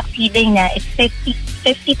kasi yung succeeding niya is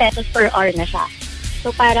 50 pesos per hour na siya.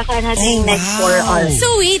 So, para ka na din next 4 wow. hours. So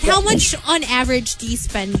wait, how much on average do you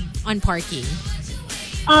spend on parking?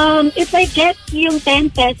 If I get yung 10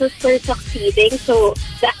 pesos per succeeding, so,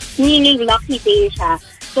 meaning lucky day siya.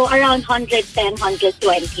 So, around 110,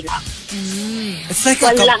 120 lang. It's like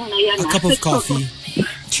Walang na yun, a cup of coffee.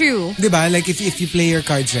 True. Diba? Like if you play your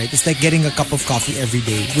cards right, it's like getting a cup of coffee every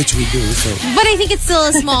day, which we do. So But I think it's still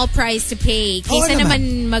a small price to pay. Kaysa Oo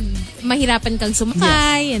naman mahirapan kang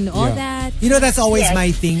sumakay and all that. you know, that's always Yes.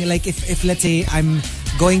 my thing. Like if let's say I'm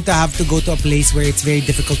going to have to go to a place where it's very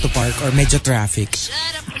difficult to park or medyo traffic.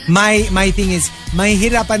 My thing is,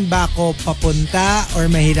 mahirapan ba ako papunta or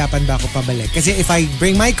mahirapan ba ako pabalik? Kasi if I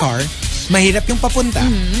bring my car, mahirap yung papunta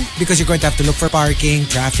because you're going to have to look for parking,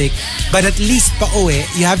 traffic. But at least pauwi,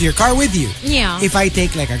 you have your car with you. Yeah. If I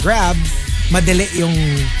take like a Grab, madali yung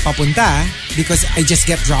papunta because I just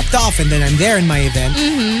get dropped off and then I'm there in my event.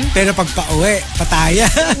 Pero pag pauwi, pataya.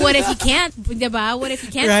 What if you can't? Diba? What if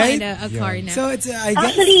you can't Right? find a car na? So it's, I guess,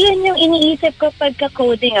 Actually, yun yung iniisip ko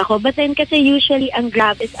pagka-coding ako. But then kasi usually ang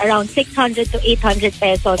Grab is around 600 to 800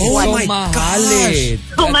 pesos. oh One. my mahal gosh. eh.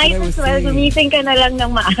 So That's might what I as was well, saying. gumising ka na lang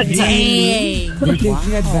ng maaga. Dang. You're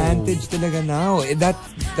taking advantage talaga now. The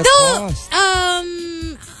Though, cost.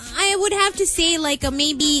 I would have to say like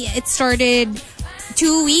maybe it started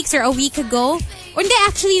 2 weeks or a week ago. Or hindi,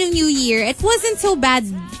 actually, ng New Year, it wasn't so bad.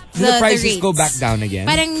 The prices rates. go back down again?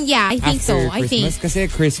 Parang, yeah, I think After so. I think. Christmas? Kasi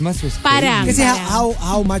Christmas was Parang. crazy. Kasi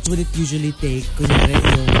how much would it usually take? Kunyari,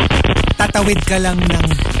 yung tatawid ka lang ng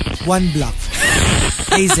 1 block.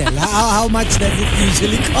 Hazel, how much does it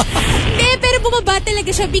usually cost? Hindi, pero bumaba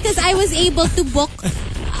talaga siya because I was able to book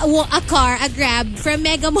a car, a Grab, from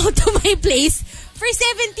Mega Mall to my place for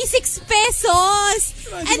 76 pesos.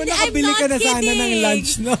 And I'm nakabili not ka na kidding. sana ng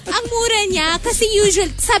lunch, no? Ang mura niya, kasi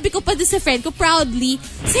usual, sabi ko pa doon sa friend ko, proudly,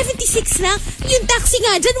 76 lang. Yung taxi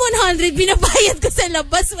nga dyan, 100 binabayad ko sa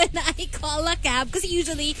labas when I call a cab. Kasi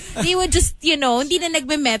usually, they would just, you know, hindi na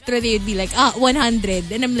nagme-metro, they would be like, 100.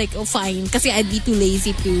 And I'm like, oh, fine. Kasi I'd be too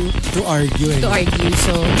lazy to argue. to argue.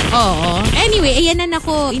 So, oo. Anyway, ayan na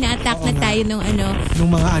nako. Ina-attack na tayo nung ano.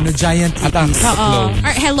 Nung mga giant Attacks. Oo.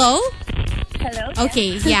 Hello? Hello?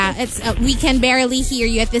 Okay, yeah. It's we can barely hear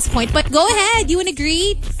you at this point. But go ahead. You wanna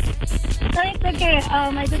greet? So it's okay.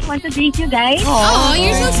 I just want to greet you guys. Oh,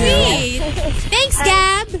 you're so sweet. Thanks,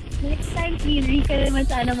 Gab. Next time, please, hindi ka naman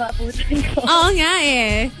sana maabutan ko. Oo nga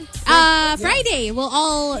eh. Friday, we'll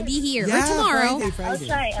all be here. Or tomorrow. I'll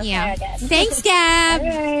try Yeah. again. Thanks, Gab.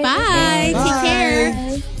 Alright. Bye. Take care.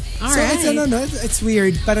 All So right. it's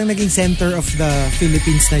weird. Parang naging center of the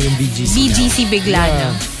Philippines na yung BGC. BGC bigla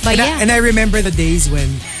na. But And I remember the days when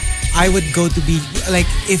I would go to like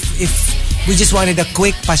if we just wanted a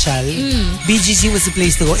quick pasyal, BGC was the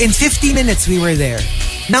place to go. In 50 minutes we were there.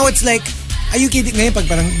 Now it's like, are you kidding? Ngayon pag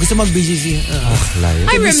parang gusto mag-BGC,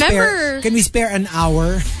 I remember. Can we spare an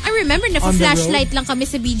hour? I remember na On the flashlight lang kami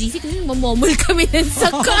sa BGC kasi mamomol kami din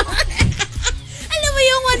sa car. Alam mo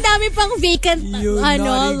yung ang dami pang vacant You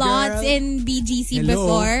naughty lots girl. in BGC Hello.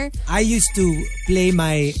 before. I used to play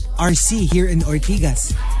my RC here in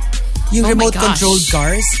Ortigas. Yung Oh my remote gosh. controlled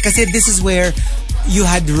cars. Kasi this is where you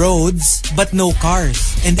had roads but no cars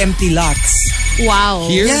and empty lots. Wow.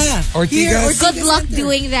 Here? Yeah. Ortigas? Here, Good luck Center.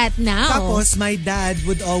 doing that now. Tapos, my dad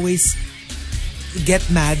would always get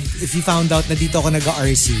mad if he found out na dito ako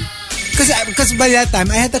nag-RC. Because by that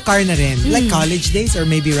time, I had a car na rin. Like college days or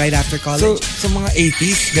maybe right after So, college. sa mga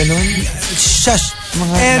 80s, ganun? Shush!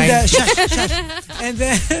 Mga And, 90s. shush. And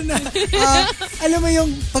then, alam mo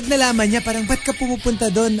yung pag nalaman niya, parang ba't ka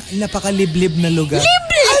pumupunta doon? Napakaliblib na lugar.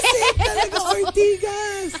 Liblib! Talaga,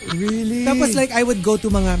 Ortigas! Really? Tapos like, I would go to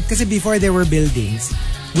mga, kasi before there were buildings,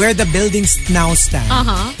 where the buildings now stand,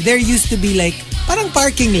 there used to be like, parang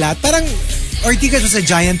parking lot. Parang, Ortigas was a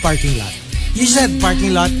giant parking lot. You just had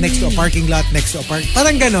parking lot next to a parking lot next to a park.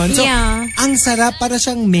 Parang ganon. So, Yeah. ang sarap. Para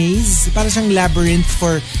siyang maze. Para siyang labyrinth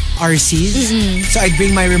for RCs. So, I'd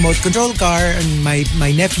bring my remote control car and my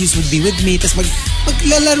nephews would be with me. Tapos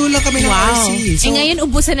maglalaro lang kami ng RC. So, ngayon,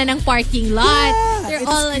 ubusan na ng parking lot. Yeah, They're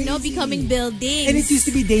it's all, crazy. becoming buildings. and it used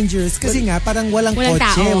to be dangerous kasi nga parang walang Walang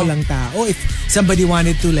kotse, tao. walang tao. If somebody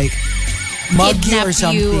wanted to like mug you Kidnap or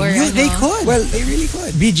something, you or they ano. could. Well, they really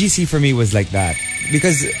could. BGC for me was like that.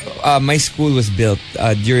 Because my school was built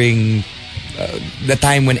during the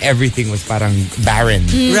time when everything was parang barren.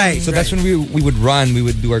 Right. So that's when we would run, we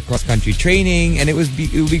would do our cross-country training, and it would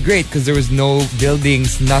be great because there was no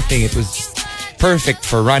buildings, nothing. It was just perfect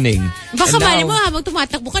for running. Baka And mali now- mo, habang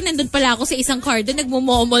tumatakbo ka, nandun pala ako sa isang car doon,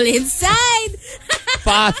 nagmumomol inside.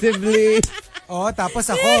 Possibly. Oh, tapos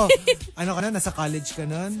ako, ano ka na, nasa college ka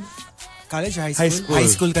nun? College or high school? High school. High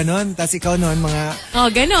school ka nun. Tapos ikaw nun, mga... Oh,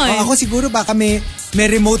 ganon. Oh, ako siguro baka may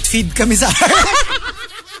remote feed kami sa...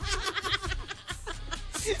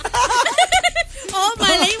 Oh,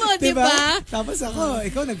 malay mo, diba? Tapos ako,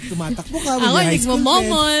 ikaw nagtumatakbo ka. Ako, with your high school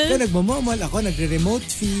nagmomomol. friends. Ikaw nagmomomol. Ako nagre-remote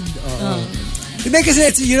feed. Oo. Diba kasi,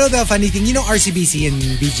 it's, you know the funny thing, you know RCBC and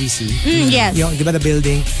BGC? Yes. Yung, diba the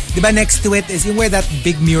building? Diba next to it is yung where that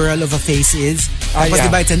big mural of a face is? Tapos yeah.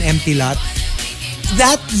 diba it's an empty lot?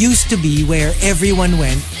 That used to be where everyone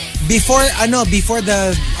went before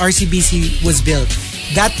the RCBC was built.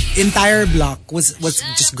 That entire block was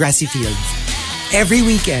just grassy fields. Every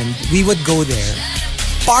weekend, we would go there,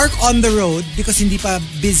 park on the road because hindi pa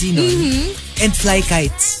busy noon, and fly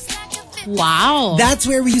kites. Wow. That's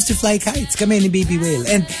where we used to fly kites, kami ni Baby Whale.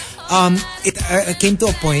 And it came to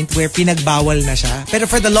a point where pinagbawal na siya. Pero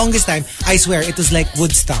for the longest time, I swear, it was like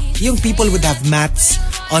Woodstock. Yung people would have mats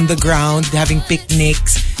on the ground, having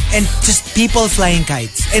picnics, and just people flying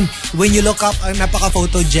kites. And when you look up, ang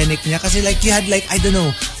napaka-photogenic niya kasi like you had like, I don't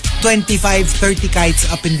know, 25, 30 kites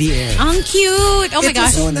up in the air. Ang cute. Oh my It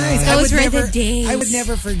gosh. was so nice. Those were the days. I would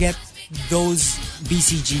never forget those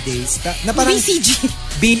BCG days. Na parang BCG.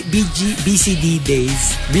 BCD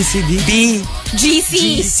days. BCD?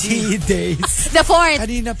 GC. GC days. The fourth.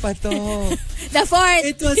 Kanina pa to. The fourth.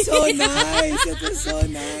 It was so nice. It was so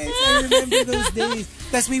nice. I remember those days.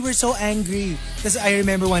 Tapos we were so angry. Tapos I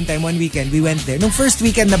remember one weekend, we went there. Nung first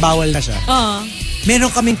weekend na bawal na siya.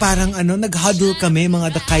 Meron kaming parang nag-huddle kami,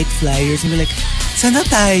 mga the kite flyers. And we're like, sana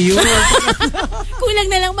tayo? Kulang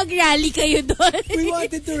na lang mag-rally kayo doon. We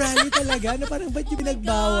wanted to rally talaga na parang ba't yung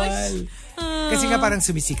pinagbawal? Kasi nga parang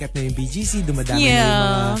sumisikat na yung BGC, dumadami na yung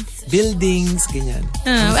mga buildings, ganyan.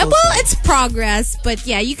 Well, it's progress, but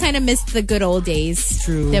yeah, you kind of missed the good old days.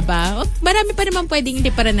 True. Diba? Marami pa naman pwedeng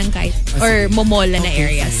liparan ng kahit or momola na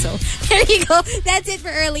area. So, there you go. That's it for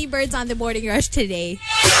Early Birds on the Morning Rush today.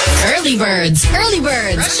 Early Birds. Early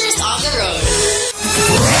Birds. Rushers on the road.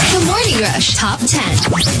 The Morning Rush Top 10.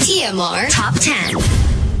 TMR Top 10.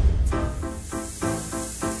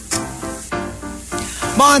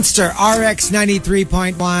 Monster RX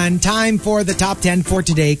 93.1. Time for the top 10 for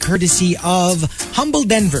today, courtesy of Humble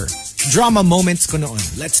Denver. Drama moments ko noon.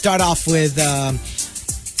 Let's start off with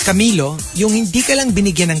Camilo. Yung hindi ka lang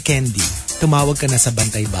binigyan ng candy, tumawag ka na sa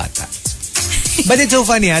bantay bata. But it's so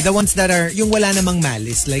funny, the ones that are, yung wala namang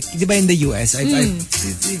malice. Like, di ba in the US,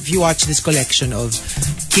 if you watch this collection of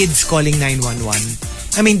kids calling 911,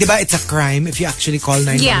 I mean, di ba, it's a crime if you actually call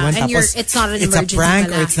 911. Yeah, and tapos it's not an emergency. It's a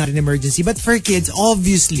prank or it's not an emergency. But for kids,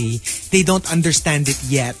 obviously, they don't understand it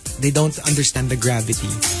yet. They don't understand the gravity.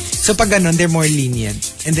 So pag ganun, they're more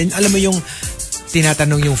lenient. And then, alam mo yung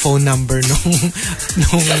tinatanong yung phone number nung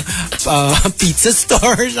pizza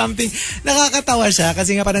store or something. Nakakatawa siya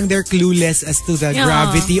kasi nga parang they're clueless as to the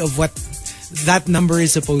gravity of what that number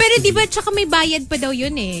is supposed Pero to be. Pero diba, tsaka may bayad pa daw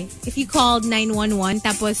yun eh. If you called 911,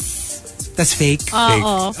 tapos... That's fake? Fake.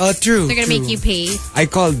 Oh, true. They're gonna make you pay.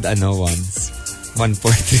 I called once.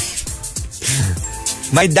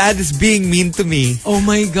 143. My dad is being mean to me. Oh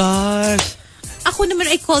my gosh. Ako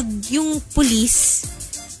naman, I called yung police.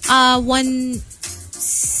 117.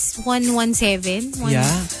 Yeah.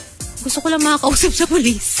 Gusto ko lang makakausap sa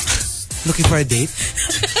police. Looking for a date?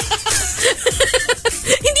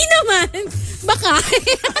 Hindi naman. Baka.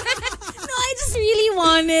 No, I just really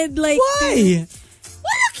wanted like... Why?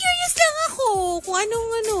 Wala, curious lang ako. Kung anong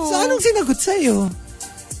ano. So anong sinagot sa'yo?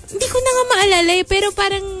 Hindi ko na nga maalala eh. Pero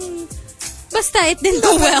parang... Basta, it didn't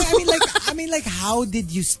go well. I mean, how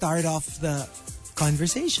did you start off the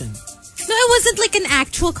conversation? No, it wasn't like an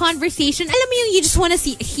actual conversation. Alam mo yung you just want to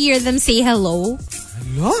hear them say hello.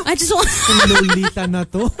 Hello? I just want... Lolita na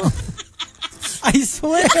to. I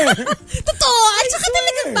swear. Totoo. At saka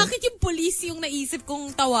talagang bakit yung police yung naisip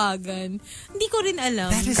kong tawagan. Hindi ko rin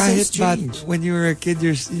alam. That is Kahit so strange. When you were a kid,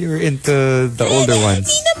 you're into the older ones.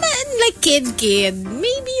 Hindi naman like kid.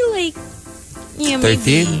 Maybe like... Yeah,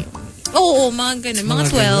 13? Oo, mga ganun. Mga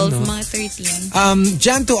 12, ganun, no? mga 13.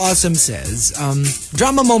 Jan to Awesome says,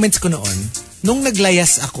 drama moments ko noon, nung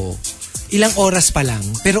naglayas ako, ilang oras pa lang,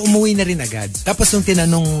 pero umuwi na rin agad. Tapos nung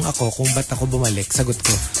tinanong ako kung ba't ako bumalik, sagot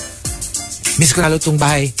ko, miss ko na lutong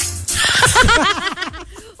bahay.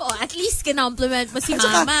 Oh, at least compliment mo si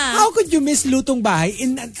Saka, mama. how could you miss lutong bahay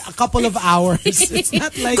in a couple of hours? It's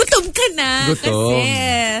not like... Gutom ka na. Gutom.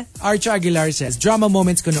 Kasi. Arch Aguilar says, drama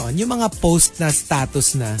moments ko noon, yung mga post na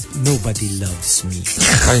status na, nobody loves me.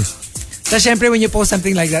 Ay. So, syempre, when you post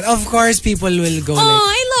something like that, of course, people will go Oh, like,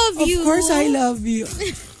 I love you. of course, I love you.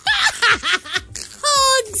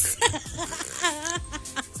 Hugs.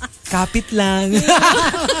 Kapit lang.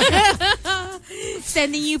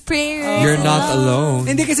 Sending you prayers. You're not alone.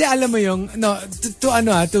 Hindi kasi alam mo yung, no,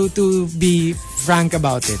 to be frank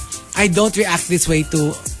about it, I don't react this way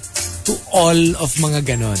to all of mga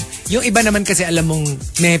ganon. Yung iba naman kasi alam mong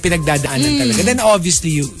may pinagdadaanan talaga. Then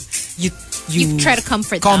obviously you try to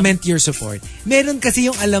comfort comment your support. Meron kasi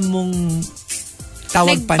yung alam mong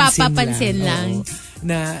tawag nagpapapansin lang. Oo.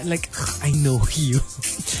 Na like, I know you.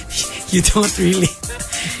 You don't really,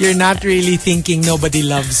 you're not really thinking nobody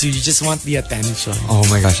loves you. You just want the attention. Oh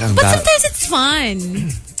my gosh, ang But sometimes it's fun.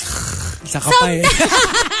 Isa ka pa eh.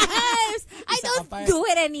 I don't do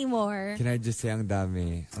it anymore. Can I just say, ang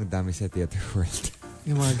dami sa theater world.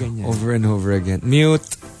 Yung mga ganyan. Over and over again.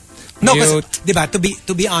 Mute. No, kasi, di ba, to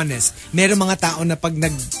be honest, meron mga tao na pag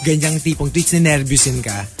nagganyang tipong tweets, ninervyusin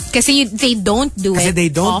ka. Kasi they don't do it. Kasi they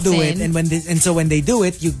don't often. do it. And so when they do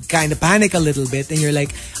it, you kind of panic a little bit and you're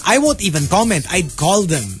like, I won't even comment. I'd call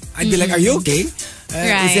them. I'd be like, are you okay?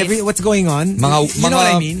 Right. What's going on? Mga, you know what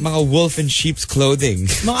I mean? Mga wolf in sheep's clothing.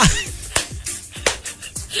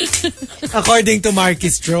 According to Markki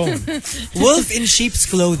Strong. Wolf in sheep's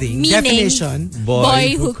clothing. Meaning, definition.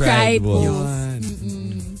 Boy who cried wolf. Yun.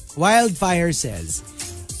 Wildfire says,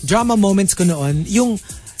 drama moments ko noon, yung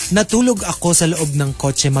natulog ako sa loob ng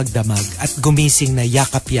kotse magdamag at gumising na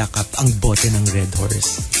yakap-yakap ang bote ng Red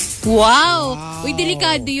Horse. Wow! Uy,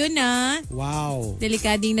 delikado yun Wow.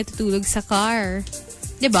 Delikado yung natutulog sa car.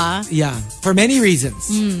 Diba? Yeah, for many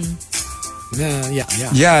reasons. Yeah.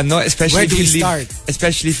 Yeah, no, especially Where do we start?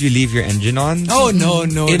 Especially if you leave your engine on. Oh, no.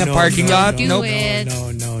 In a parking lot? Nope.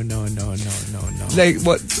 No. Like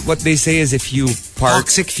what they say is if you park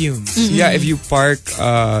Toxic fumes. Yeah, if you park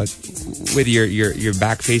with your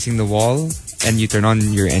back facing the wall and you turn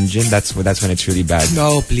on your engine, that's when it's really bad.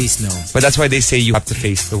 No, please no. But that's why they say you have to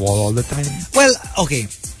face the wall all the time. Well, okay.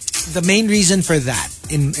 The main reason for that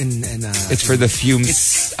it's for the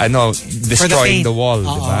fumes. I know, destroying the wall,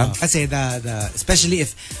 diba? Kasi especially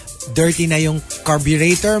if dirty na yung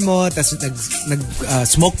carburetor mo, tas nag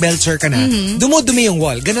smoke belcher ka na, dumudumi yung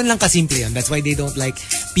wall. Ganun lang kasimple yun. That's why they don't like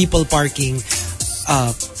people parking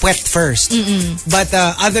wet first. But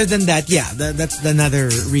other than that, yeah, that's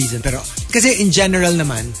another reason. Pero kasi in general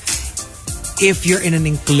naman, if you're in an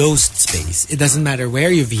enclosed space, it doesn't matter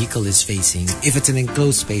where your vehicle is facing. If it's an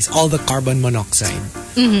enclosed space, all the carbon monoxide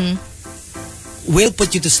will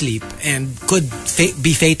put you to sleep and could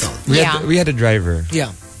be fatal. We had a driver.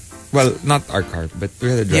 Yeah. Well, not our car, but we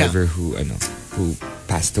had a driver who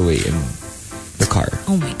passed away in the car.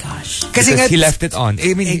 Oh my gosh. Because he left it on.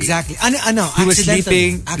 I mean, exactly. He was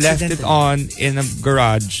sleeping, left it on in a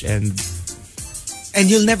garage, and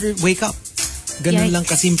you'll never wake up. Ganun lang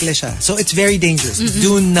kasimple siya. So it's very dangerous.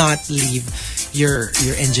 Do not leave your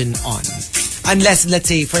engine on. Unless, let's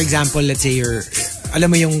say, for example, you're, alam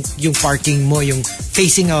mo yung parking mo, yung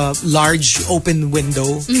facing a large open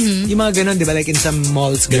window. Yung mga ganun, di ba? Like in some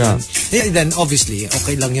malls, ganun. Yeah. Then obviously,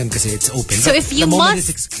 okay lang yun kasi it's open. So if you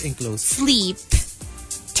must enclosed, sleep,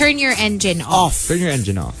 turn your engine off. Turn your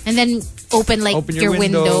engine off. And then open your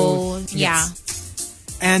window. Yes. Yeah.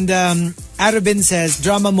 And Arabin says,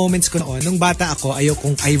 drama moments ko noon. Nung bata ako, I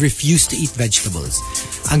refuse to eat vegetables.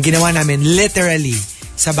 Ang ginawa namin, literally,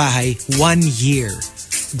 sa bahay, 1 year,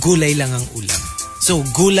 gulay lang ang ulam. So,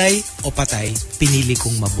 gulay o patay, pinili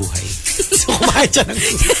kong mabuhay. So, kumain siya ng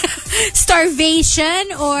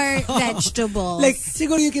starvation or vegetables? Like,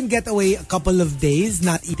 siguro you can get away a couple of days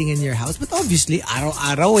not eating in your house. But obviously,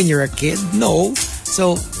 araw-araw when you're a kid, no.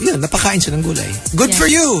 So, yun, napakain siya ng gulay. Good for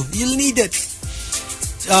you. You'll need it.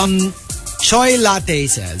 Choi Latte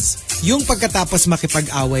says, yung pagkatapos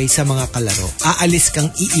makipag-away sa mga kalaro, aalis kang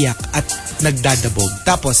iiyak at nagdadabog.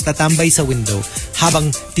 Tapos tatambay sa window habang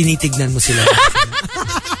tinitignan mo sila.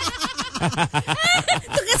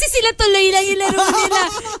 Kasi sila tuloy lang yung laro nila.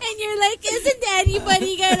 And you're like, isn't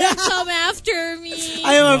anybody gonna come after me?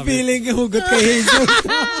 I have a feeling hugot kay Hazel.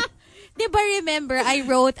 Diba remember, I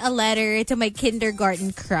wrote a letter to my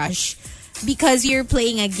kindergarten crush because you're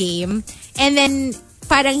playing a game and then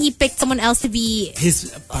parang he picked someone else to be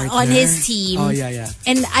his partner on his team. Oh, yeah.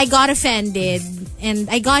 And I got offended and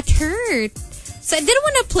I got hurt. So I didn't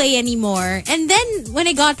want to play anymore. And then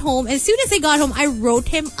when I got home, as soon as I got home, I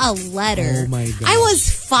wrote him a letter. Oh my God. I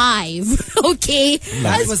was 5, okay?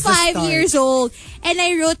 I was 5 years old. And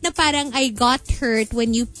I wrote na parang I got hurt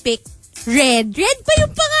when you picked Red. Red pa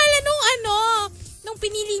yung pangalan nung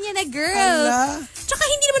pinili niya na girl. Ala. Tsaka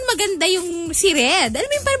hindi naman maganda yung si Red. Alam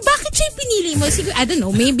mo yun, parang bakit siya yung pinili mo? Siguro, I don't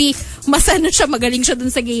know, maybe magaling siya dun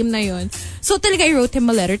sa game na yun. So talaga I wrote him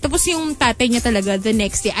a letter. Tapos yung tatay niya talaga, the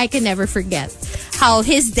next day, I can never forget how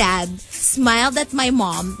his dad smiled at my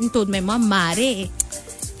mom and told my mom, Mare,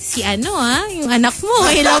 si yung anak mo,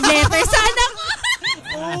 may love letter sa anak mo.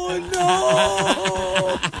 Oh no!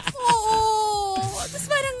 Oo. Tapos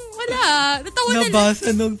parang wala. Natawa na lang. Nabasa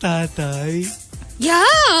nung tatay. Yeah.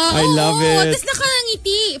 I love it. Tapos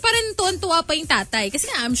nakangiti. Parang tuwan-tuwa pa yung tatay.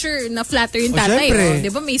 Kasi nga, I'm sure na-flatter yung tatay. Syempre.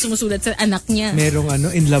 Di ba may sumusulat sa anak niya?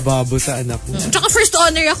 Merong in lababo sa anak mo. Tsaka first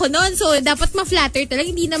honor ako noon. So, dapat ma-flatter talaga.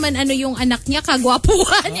 Hindi naman yung anak niya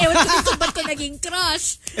kagwapuhan. Ewan ko kung ba't ko naging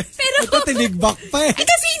crush. Pero, ito tinigbak pa eh.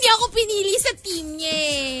 Kasi hindi ako pinili sa team niya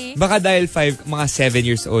eh. Baka dahil mga 7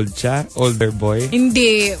 years old siya, older boy.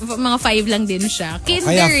 Hindi. Mga 5 lang din siya. Kinder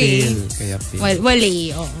Kaya fail.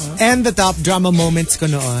 Wali. Oo. And the top drama moments ko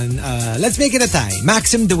noon, let's make it a tie.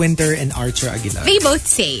 Maxim De Winter and Archer Aguilar. They both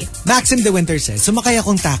say. Maxim De Winter says, sumakay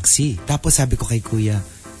akong taxi. Tapos sabi ko kay kuya,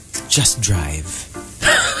 just drive.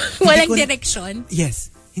 Walang direksyon?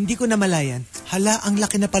 Yes. Hindi ko namalayan. Hala, ang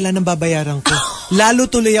laki na pala ng babayaran ko. Lalo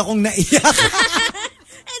tuloy akong naiyak.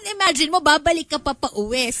 And imagine mo, babalik ka pa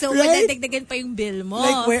pauwi. So, Right? madadagdagan pa yung bill mo.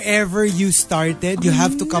 Like wherever you started, you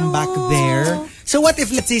have to come back there. So what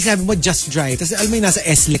if, let's say, sabi mo, just drive. Tapos alam mo yung nasa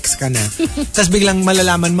SLEX ka na. Tapos biglang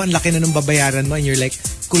malalaman mo, ang laki na nung babayaran mo. And you're like,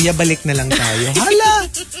 kuya, balik na lang tayo. Hala!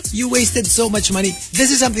 You wasted so much money.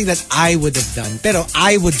 This is something that I would have done. Pero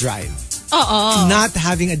I would drive. Oo. Not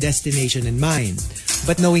having a destination in mind.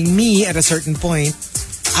 But knowing me, at a certain point,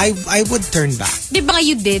 I would turn back. Di ba nga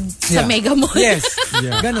you did sa Mega Mall? Yes.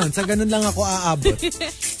 Ganon. Sa ganon lang ako aabot.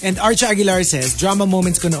 And Archer Aguilar says, drama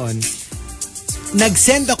moments ko noon,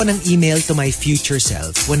 nag-send ako ng email to my future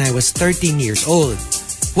self when I was 13 years old.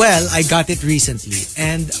 Well, I got it recently.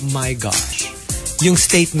 And my gosh. Yung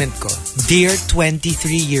statement ko, Dear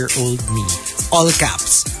 23-year-old me, all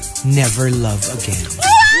caps, never love again.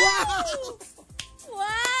 Wow!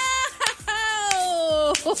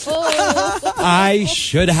 I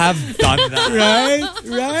should have done that. Right?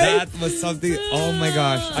 That was something. Oh my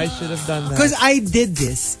gosh, I should have done that. Because I did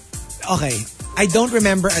this. Okay, I don't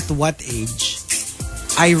remember at what age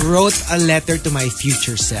I wrote a letter to my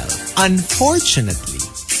future self. Unfortunately,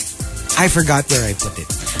 I forgot where I put it.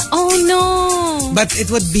 Oh no! But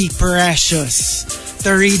it would be precious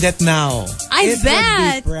to read it now. I it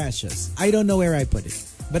bet. would be precious. I don't know where I put it.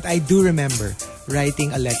 But I do remember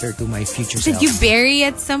writing a letter to my future self. Did you bury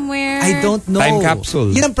it somewhere? I don't know. Time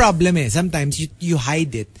capsule. Yun ang problem eh. Sometimes you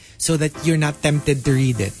hide it so that you're not tempted to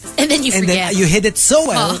read it. And then you And forget. then you hid it so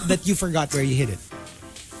well that you forgot where you hid it.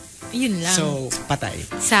 Yun lang. So, patay.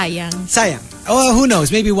 Sayang. Sayang. Oh, who knows?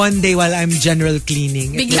 Maybe one day while I'm general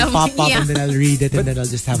cleaning, it will Biglang, pop up yeah. and then I'll read it and then I'll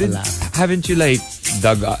just have a laugh. Haven't you dug?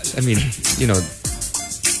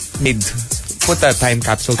 Put a time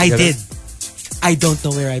capsule I together? did. I don't know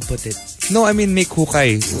where I put it. No, I mean make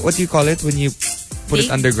hukay. What do you call it when you put Dig?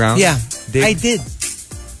 it underground? Yeah, Dig? I did.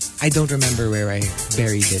 I don't remember where I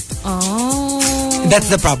buried it. Oh. That's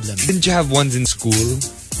the problem. Didn't you have ones in school?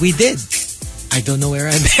 We did. I don't know where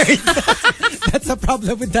I buried it. That's the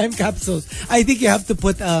problem with time capsules. I think you have to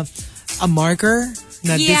put a marker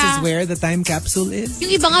na this Yeah. is where the time capsule is.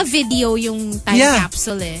 Yung iba nga video yung time Yeah.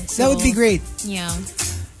 capsule eh. So, That would be great. Yeah.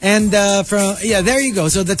 And there you go.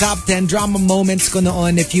 So the top 10 drama moments ko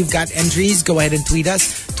noon. If you've got entries, go ahead and tweet us.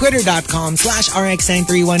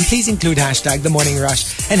 Twitter.com/RX931. Please include hashtag The Morning Rush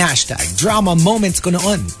and hashtag drama moments ko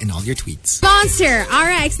noon in all your tweets. Sponsor,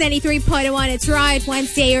 RX 93.1. It's Riot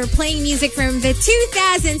Wednesday. We're playing music from the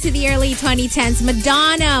 2000s to the early 2010s.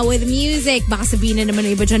 Madonna with music. Baka sabihin na naman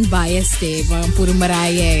ng iba dyan biased eh. Parang puro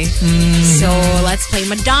Mariah eh. So, let's play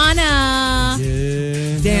Madonna.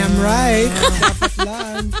 Damn right. Dapat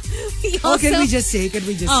lang. We Oh, can we also- just say,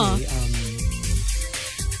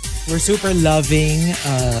 we're super loving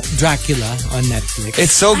Dracula on Netflix.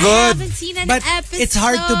 It's so I good. haven't seen an but episode. it's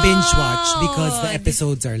hard to binge watch because the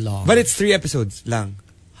episodes are long. But it's 3 episodes lang.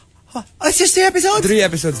 Oh, it's just 3 episodes? 3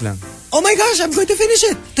 episodes lang. Oh my gosh, I'm going to finish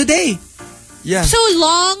it today. Yeah. So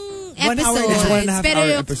long 1 hour and a half. episodes. 1.5 Pero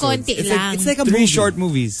hour episodes. konti lang. It's like a 3 movie. short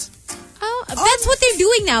movies. Oh, that's what they're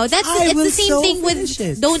doing now. I It's will the same so thing with finish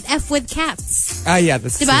it. Don't F with Cats. Yeah,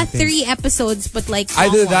 that's the Diba? same thing. 3 episodes, but like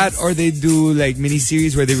Either long that ones. or they do like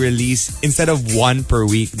miniseries where they release, instead of 1 per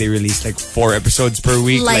week, they release like 4 episodes per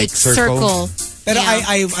week, like Circle. Pero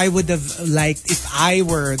Yeah. I would have liked, if I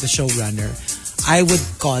were the showrunner, I would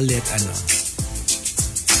call it,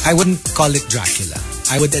 I wouldn't call it Dracula.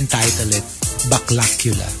 I would entitle it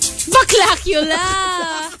Baklacula.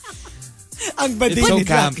 Baklacula! Ang bad It's so ni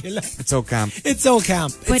camp. Dracula. It's so camp. It's so camp.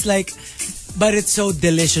 It's like, but it's so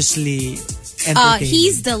deliciously entertaining.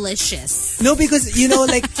 He's delicious. No, because,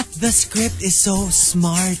 like, the script is so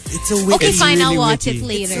smart. It's so witty. Okay, fine. really I'll watch witty. it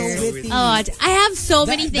later. It's so witty. I'll watch. I have so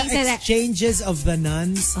many the things that. exchanges of the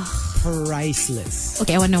nuns, priceless.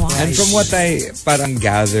 Okay, I want to watch. And from what I parang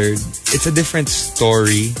gathered, it's a different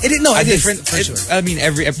story. It is different. for sure. I mean,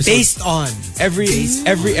 every episode. Based on. Every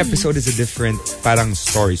episode is a different parang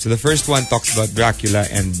story. So the first one talks about Dracula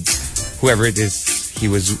and whoever it is he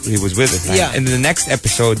was with at the time. Yeah. And then the next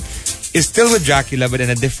episode is still with Dracula but in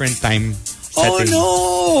a different time Oh setting.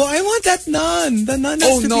 no! I want that nun. The nun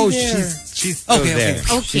has Oh to no, be there. she's still Okay, there.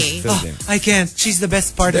 okay. She's Okay. still there. I can't. She's the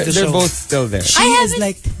best part of the They're show. both still there. She I is haven't-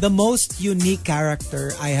 like the most unique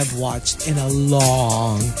character I have watched in a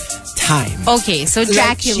long time. Okay, so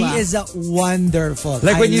Like, Dracula. she is a wonderful.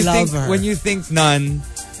 Like when I you love think her. when you think nun,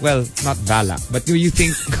 well, not Vala, but you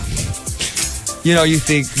think you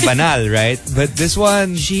think banal, right? But this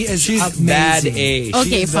one, she's amazing. bad A.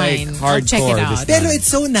 Okay, she's fine. Like I'll check it hardcore, out. this Pero nun. it's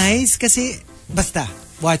so nice kasi basta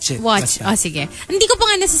watch it. Watch. Basta. Oh, sige. Hindi ko pa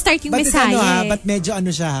nga nasa-start yung But it's Messiah. but medyo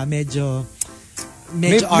siya medyo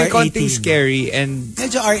may R18. konting scary and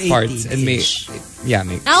Medyo R18 parts and may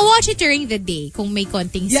I'll watch it during the day kung may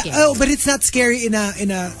konting Yeah, scare. but it's not scary in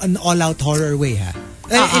an all-out horror way, ha?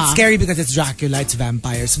 It's scary because it's Dracula, it's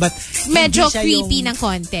vampires, but Medyo hindi siya creepy yung- ng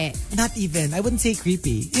konti. Not even. I wouldn't say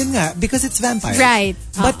creepy. Yun nga, because it's vampires. Right.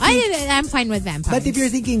 But I'm fine with vampires. But if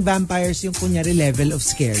you're thinking vampires yung kunyari level of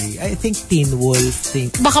scary, I think Teen Wolf,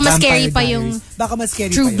 Baka mas scary Vampire pa Diaries. yung Baka mas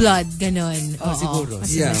scary True pa yun. Blood, ganun. Oo, siguro.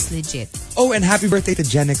 Kasi Yeah. mas legit. Oh, and happy birthday to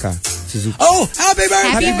Jenica Suzuki. Oh, happy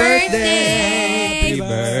birthday! Happy birthday! Happy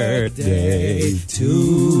birthday to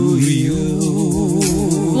you.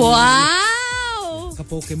 Wow!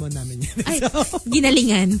 Ka-Pokemon namin yun. Ay,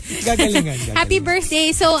 ginalingan. Gagalingan. Happy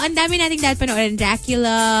birthday. So, ang dami nating dahil panoorin.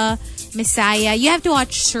 Dracula, Messiah. You have to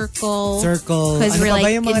watch Circle. Because Ano we're pa ba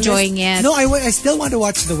like yung mga enjoying list? it. No, I still want to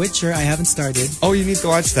watch The Witcher. I haven't started. Oh, you need to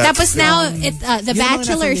watch that. Tapos now, The yun ang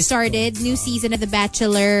Bachelor nasa list started. New season of The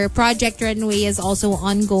Bachelor. Project Runway is also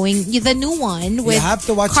ongoing. The new one with have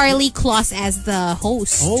to watch Carly Kloss as the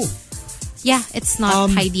host. Oh. Yeah, it's not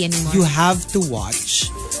Heidi anymore. You have to watch.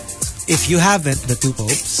 If you haven't, The Two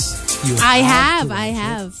Popes. I have.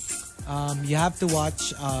 You have to watch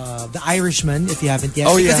The Irishman if you haven't yet.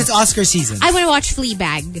 Oh, because yeah. it's Oscar season. I want to watch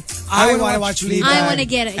Fleabag. I want to watch Fleabag. I want to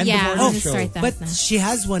get it. And Yeah, The I'm Morning going to Show. start that. But na. she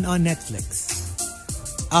has one on Netflix.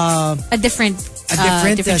 A different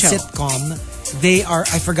show. Sitcom. They are,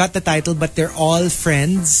 I forgot the title, but they're all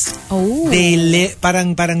friends. Oh. They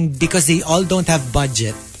parang because they all don't have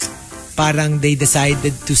budget. Parang they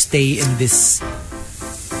decided to stay in this.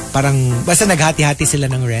 Parang basta naghati-hati sila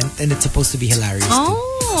ng rent, and it's supposed to be hilarious. Oh.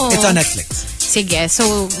 Too. It's on Netflix. Sige.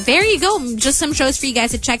 So, there you go. Just some shows for you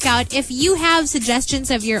guys to check out. If you have suggestions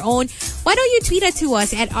of your own, why don't you tweet it to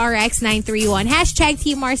us at RX931. Hashtag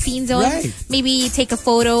TMR Scene Zone. Right. Maybe take a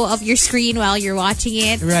photo of your screen while you're watching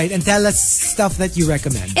it. Right, and tell us stuff that you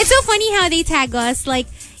recommend. It's so funny how they tag us. Like,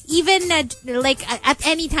 even at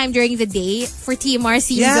any time during the day for TMR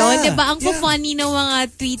Scene Zone. Diba? Ang funny ng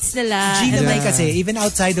mga tweets nila. Gina, And kasi, even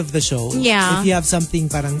outside of the show, Yeah. if you have something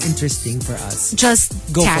parang interesting for us, just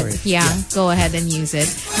go tag. for it. Yeah, go ahead and use it.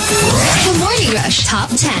 The Morning Rush Top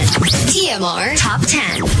 10. TMR Top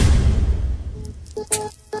 10.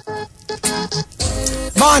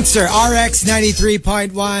 Monster RX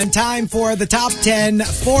 93.1. Time for the top 10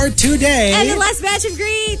 for today. And the last batch of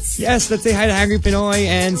greets. Yes, let's say hi to Angry Pinoy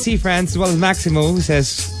and C France as well as Maximo, who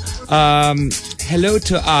says hello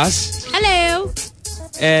to us. Hello.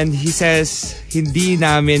 And he says, hindi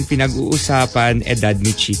namin pinag-uusapan edad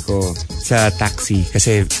ni Chico sa taxi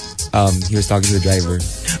kasi he was talking to the driver.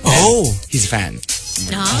 Oh, He's a fan.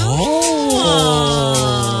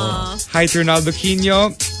 Oh. Hi to Ronaldo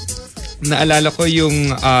Quino. Naalala ko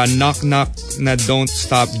yung Knock Knock na Don't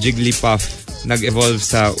Stop Jigglypuff nag-evolve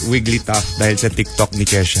sa Wigglytuff dahil sa TikTok ni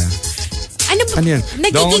Kesha. Ano ba? Ano yun?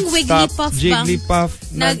 Nagiging Don't Wigglypuff Stop bang? Jigglypuff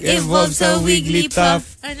Nag-evolve sa Wigglypuff.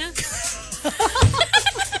 Ano?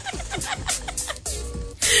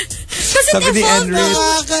 Kasi Sabi ni evolve Enric.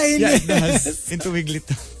 nakakainis. Yeah, it does. Into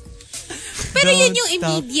Wigglytuff. Pero yun yung Don't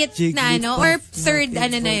stop immediate na ano, or third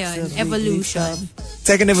ano na yun, evolution.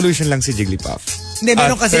 Second evolution lang si Jigglypuff. Hindi,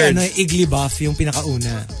 meron kasi third. Igglybuff yung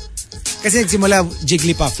pinakauna. Kasi nagsimula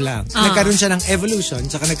Jigglypuff lang. Nagkaroon siya ng evolution,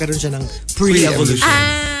 saka nagkaroon siya ng pre-evolution.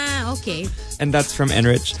 Okay. And that's from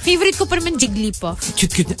Enrich. Favorite ko pa naman Jigglypuff.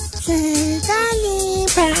 Cute.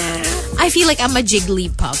 I feel like I'm a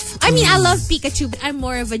Jigglypuff. I mean, I love Pikachu, but I'm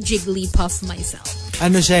more of a Jigglypuff myself.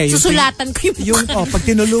 Ano siya eh. Susulatan ko yung mukha. Pag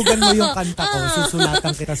tinulugan mo yung kanta ko,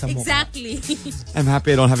 susulatan kita sa mukha. Exactly. I'm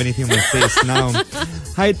happy I don't have anything on my face now.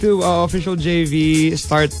 Hi to official JV.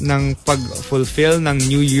 Start ng pag-fulfill ng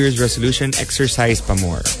New Year's resolution. Exercise pa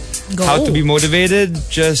more. Go. How to be motivated?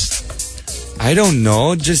 Just, I don't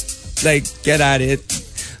know. Just like get at it.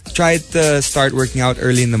 Try to start working out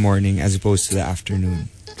early in the morning as opposed to the afternoon.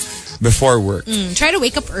 Before work. Try to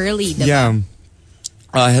wake up early. Diba? Yeah.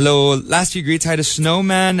 Hello. Last few greets. Hi to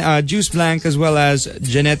Snowman, Juice Blank, as well as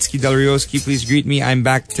Janetsky Del Rioski. Please greet me. I'm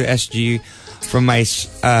back to SG from my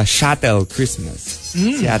Shuttle Christmas.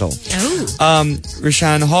 Seattle. Oh.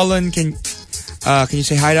 Rashan Holland, can you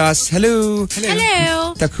say hi to us? Hello.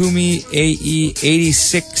 Hello. Takumi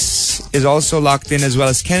AE86 is also locked in, as well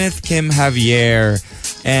as Kenneth Kim Javier.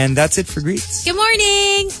 And that's it for greets. Good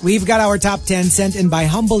morning. We've got our top 10 sent in by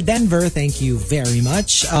Humble Denver. Thank you very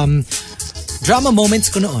much. Drama moments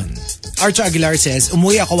ko noon. Archo Aguilar says,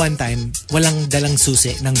 umuwi ako one time, walang dalang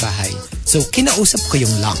susi ng bahay. So, kinausap ko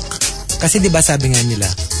yung lock. Kasi diba sabi nga nila,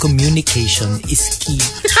 communication is key.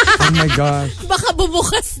 Oh my gosh. Baka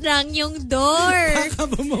bumukas lang yung door.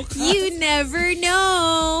 You never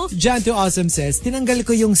know. John to Awesome says, tinanggal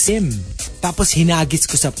ko yung SIM. Tapos hinagis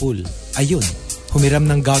ko sa pool. Ayun. Humiram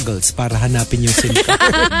ng goggles para hanapin yung SIM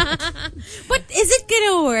card. But is it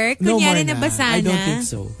gonna work? Kunyari na basa na? I don't think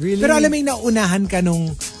so. Really? Pero alam mo yung naunahan ka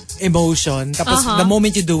nung emotion. Tapos the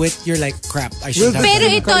moment you do it, you're like, crap, I should have Pero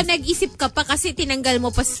done it. ito, nag-isip ka pa kasi tinanggal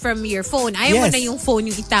mo pa from your phone. Ayaw mo Yes. na yung phone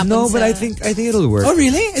yung itapon No, sa... but I think it'll work. Oh,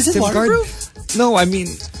 really? Is it SIM card? waterproof? No, I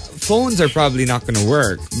mean, phones are probably not going to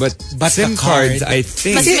work, but SIM the card- cards, I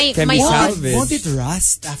think, Kasi can may be won't- salvaged. Won't it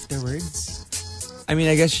rust afterwards? I mean,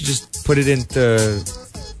 I guess you just put it into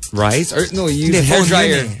rice or no, you Hindi, use hair phone dryer.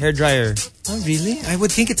 yun eh. Hair dryer. Oh, really? I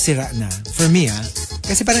would think it's sira na. For me,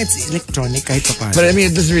 Kasi parang it's electronic kahit pa paano. But I mean,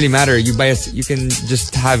 it doesn't really matter. You can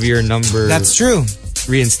just have your number That's true.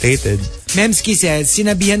 reinstated. Memski says,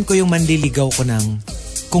 sinabihan ko yung manliligaw ko ng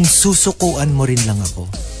kung susukuan mo rin lang ako,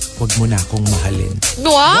 wag mo na akong mahalin.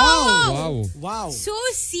 Wow! Wow. So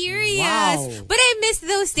serious. Wow. But I miss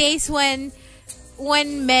those days when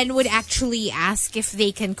men would actually ask if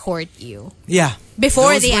they can court you. Yeah.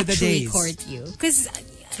 Before Those they were the actually days. court you. Because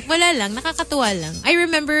wala lang, nakakatuwa lang. I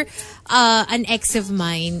remember an ex of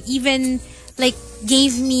mine even like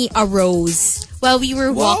gave me a rose while we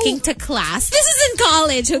were walking to class. This is in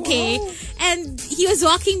college, okay? Wow. And he was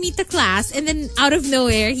walking me to class, and then out of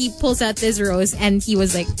nowhere, he pulls out this rose, and he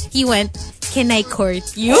went, "Can I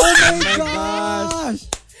court you?" Oh my gosh!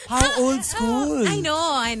 How old school. I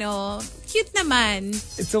know. Cute naman.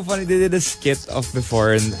 It's so funny. They did a skit of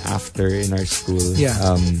before and after in our school.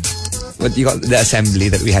 Yeah. What you call the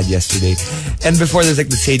assembly that we had yesterday. And before there's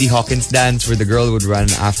like the Sadie Hawkins dance where the girl would run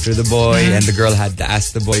after the boy and the girl had to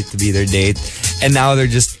ask the boy to be their date. And now they're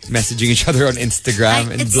just messaging each other on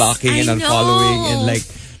Instagram and blocking and unfollowing and like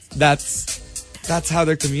that's how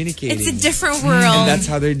they're communicating. It's a different world. And that's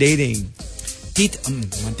how they're dating.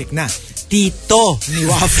 Mantik na. Tito ni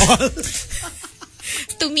Waffle.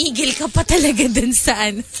 Tumigil ka pa talaga dun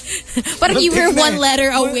saan. Parang you were one letter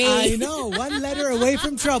away. I know, one letter away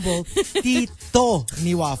from trouble. Tito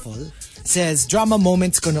ni Waffle says, drama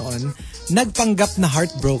moments ko noon, nagpanggap na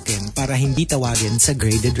heartbroken para hindi tawagin sa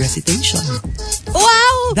graded recitation.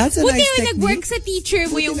 Wow! That's a Buti nice yung technique. nag-work sa teacher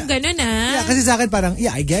mo yung ganun Yeah, kasi sa akin parang,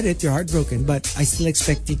 I get it, you're heartbroken, but I still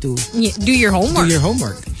expect you to do your homework. do your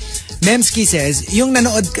homework. Memski says, yung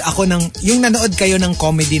nanood kayo ng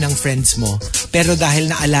comedy ng friends mo, pero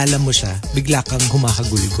dahil naalala mo siya, bigla kang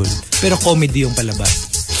humakagulgol. Pero comedy yung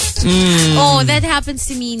palabas. Oh, that happens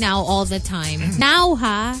to me now all the time. Now,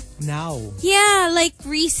 ha? Now. Yeah, like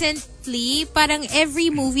recently, parang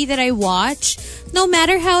every movie that I watch, no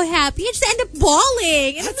matter how happy, I just end up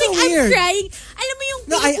bawling. And That's it's like, so weird. I'm crying. Alam mo yung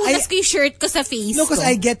pinupunas ko yung shirt ko sa face No, because ko.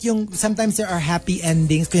 I get yung, sometimes there are happy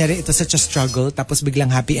endings. Kunyari, it was such a struggle, tapos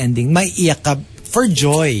biglang happy ending. May iyak ka for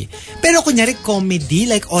joy. Pero kunyari, comedy,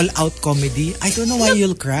 like all-out comedy, I don't know why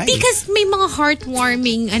you'll cry. Because may mga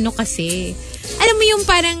heartwarming kasi. Alam mo yung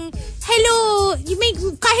parang, hello, you make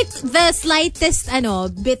kahit the slightest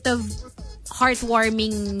bit of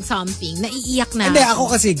heartwarming something, naiiyak na. Hindi, ako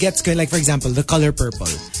kasi gets ko, like for example, The Color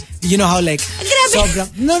Purple. You know how like, Grabe. sobrang,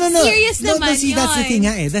 no. Serious naman see, that's the yun. thing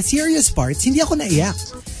nga eh. The serious parts, hindi ako naiyak.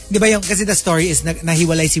 Di ba yung, kasi the story is,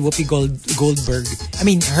 nahiwalay si Whoopi Goldberg, I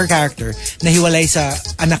mean, her character, nahiwalay sa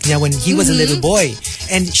anak niya when he was a little boy.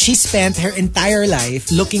 And she spent her entire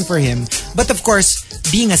life looking for him. But of course,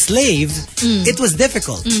 being a slave, it was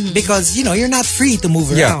difficult. Because, you're not free to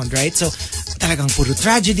move around, right? So, talagang puro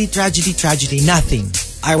tragedy, nothing.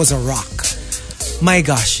 I was a rock. My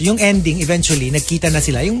gosh, yung ending, eventually, nagkita na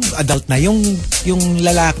sila. Yung adult na, yung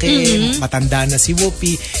lalaki, matanda na si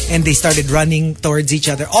Whoopi, and they started running towards each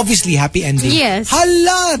other. Obviously, happy ending. Yes.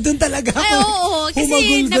 Hala! Doon talaga ako. Oo, kasi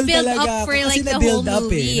Humagulgol na-build talaga up ako. for Kasi like the na-build whole up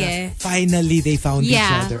movie na finally, they found each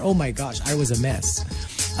other. Oh my gosh, I was a mess.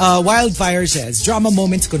 Wildfire says, drama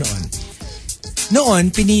moments ko noon.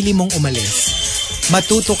 Noon, pinili mong umalis.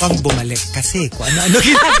 Matuto kang bumalik kasi kung ano-ano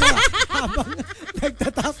ginagawa habang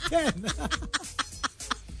nagtatap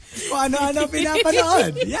 10. Kung ano-ano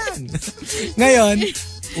pinapanood. Yan. Ngayon,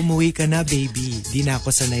 umuwi ka na, baby. Di na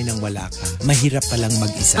ako sanay nang wala ka. Mahirap palang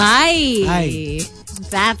mag-isa. Ay.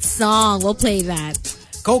 That song. We'll play that.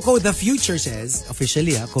 Coco the Future says,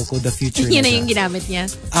 officially Coco the Future. Yun na yung ginamit niya.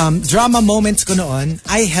 Drama moments ko noon,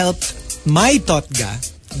 I helped my totga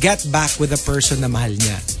get back with a person na mahal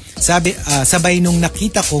niya. Sabay nung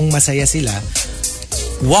nakita kong masaya sila,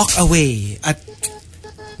 walk away at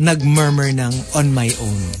nagmurmur ng on my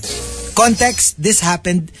own. Context, this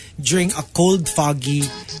happened during a cold, foggy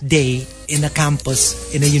day in a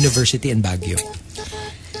campus in a university in Baguio.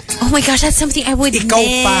 Oh my gosh, that's something I would Ikaw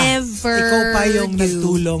pa yung do.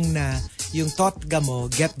 nagtulong na yung totga mo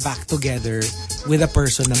get back together with a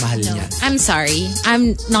person na mahal niya. I'm sorry.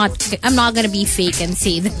 I'm not gonna be fake and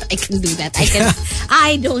say that I can do that.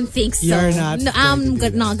 I don't think so. You're not No, going I'm to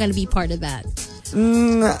do not gonna be part of that.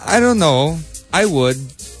 I don't know. I would,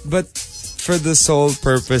 but for the sole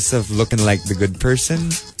purpose of looking like the good person.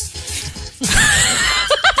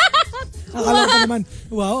 Akala ko naman,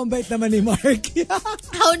 wow, ang bait naman ni Markki.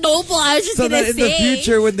 How noble. I was just So gonna that in say. the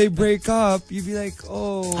future, when they break up, you'd be like,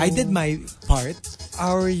 oh. I did my part.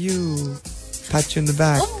 How are you? Pat you in the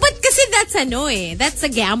back. Oh, but kasi that's that's a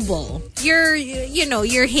gamble. You're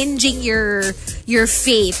hinging your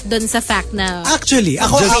faith dun sa fact na Actually,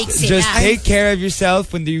 ako, Just take care of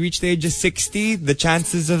yourself. When you reach the age of 60, the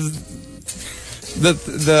chances of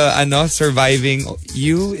surviving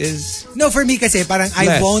you is no, for me kasi parang I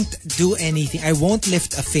less. won't do anything. I won't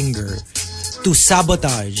lift a finger to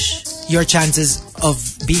sabotage your chances of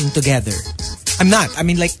being together. I'm not. I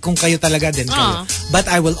mean, like, kung kayo talaga din kayo. But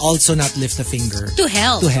I will also not lift a finger. To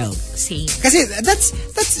help. Same. Kasi that's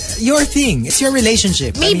your thing. It's your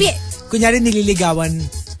relationship. Maybe. I mean, kunyari nililigawan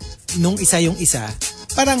nung isa yung isa.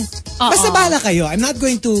 Parang, basta bahala kayo. I'm not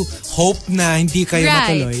going to hope na hindi kayo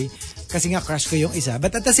matuloy. Kasi nga crush ko yung isa.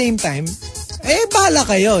 But at the same time, bahala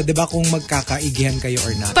kayo. Diba kung magkakaigihan kayo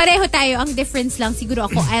or not. Pareho tayo. Ang difference lang siguro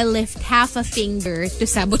ako, I'll lift half a finger to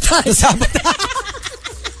sabotage.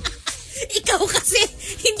 Ikaw kasi,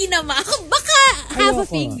 hindi naman ako. Baka half a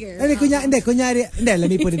finger. Kunyari, let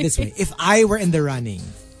me put it this way. If I were in the running,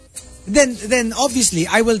 then obviously,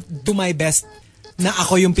 I will do my best na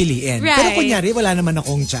ako yung piliin. Right. Pero kunyari, wala naman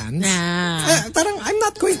akong chance. Parang, I'm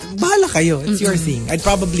not going to, bahala kayo. It's your thing. I'd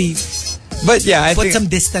probably put some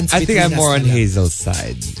distance between us. I think I'm more on Hazel's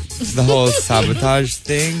side. The whole sabotage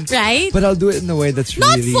thing. Right? But I'll do it in a way that's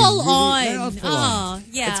not really... full on.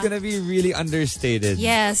 Yeah. It's gonna be really understated.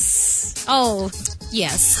 Yes. Oh,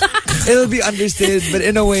 yes. It'll be understated, but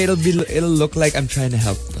in a way, it'll look like I'm trying to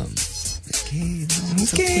help them.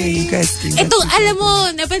 Okay. You guys think ito, alam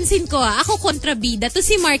mo, napansin ko, ako kontrabida. To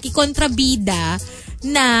si Markki, kontrabida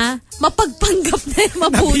na mapagpanggap na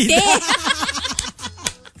mabuti.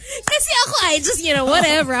 Kasi ako, I just,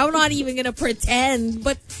 whatever. I'm not even gonna pretend.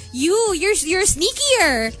 But you're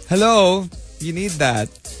sneakier. Hello. You need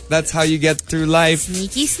that. That's how you get through life.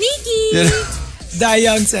 Sneaky.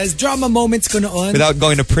 Dayang says, drama moments ko noon. Without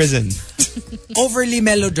going to prison. Overly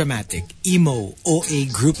melodramatic, emo,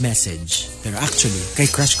 OA group message. Pero actually,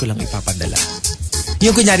 kay crush ko lang ipapadala.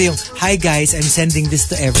 Yung kunyari yung, hi guys, I'm sending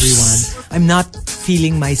this to everyone. I'm not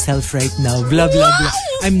feeling myself right now. Blah, blah, blah.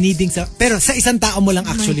 I'm needing some... Pero sa isang tao mo lang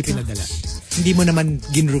actually pinadala. Hindi mo naman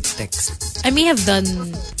gin-group text. I may have done...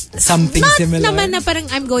 Something similar. Not naman na parang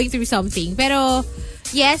I'm going through something. Pero...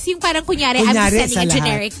 Yes, yung parang kunyari I'm just sending a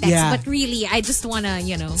generic text. Yeah. But really, I just wanna,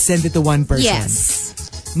 send it to one person. Yes.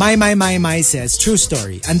 My says, true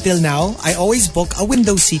story. Until now, I always book a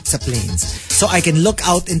window seat sa planes so I can look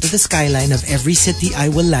out into the skyline of every city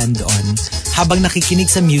I will land on habang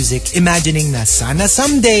nakikinig sa music, imagining na sana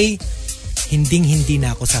someday, hinding-hindi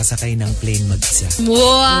na ako sasakay ng plane mag-isa.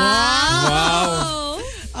 Wow!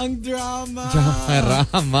 Ang drama.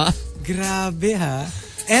 Drama. Grabe ha.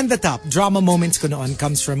 And the top drama moments ko noon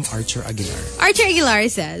comes from Archer Aguilar. Archer Aguilar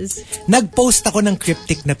says, nagpost ako ng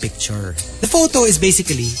cryptic na picture. The photo is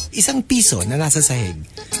basically isang piso na nasa sahig.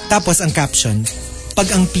 Tapos ang caption, pag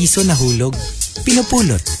ang piso nahulog,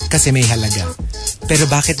 pinupulot kasi may halaga. Pero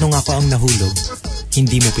bakit nung ako ang nahulog,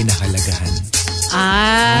 hindi mo pinahalagahan?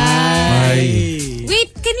 Wait,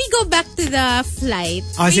 can we go back to the flight?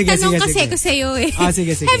 May tanong kasi ko sa'yo eh.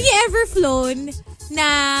 Sige. Have you ever flown na,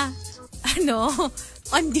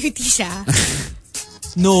 on duty siya?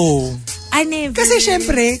 No. I never. Kasi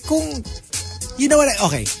syempre, kung,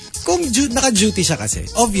 okay, kung naka-duty siya kasi,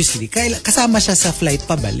 obviously, kasama siya sa flight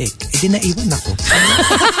pabalik, di naiwan ako.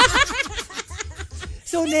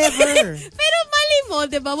 So never. Pero mali mo,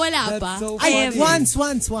 diba? Wala pa. So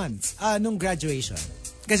once. Nung graduation.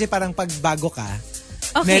 Kasi parang pag bago ka,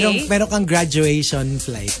 okay, meron kang graduation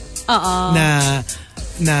flight. Oo. Na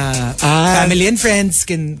family and friends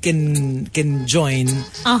can join.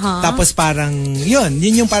 Tapos parang yun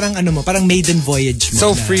yung parang parang maiden voyage mo.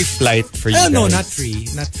 So free flight for you guys. No, not free.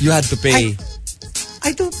 You had to pay.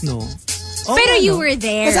 I don't know. Pero you were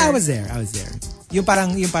there. Kasi I was there. Yung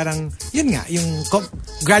parang yun nga, yung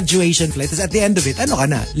graduation flight. Tapos at the end of it, ka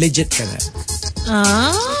na? Legit ka na.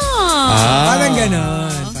 Parang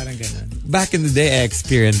ganon. Back in the day, I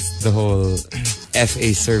experienced the whole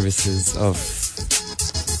FA services of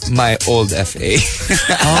my old FA.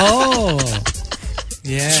 Oh.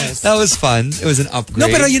 Yes. That was fun. It was an upgrade. No,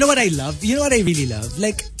 pero you know what I love? You know what I really love?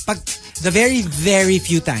 Like, the very, very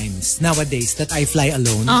few times nowadays that I fly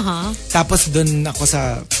alone, tapos dun ako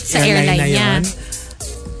sa airline na yun,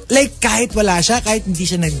 like, kahit wala siya, kahit hindi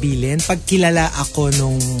siya nagbilin, pag kilala ako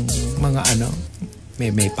nung mga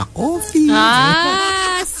may pa-coffee.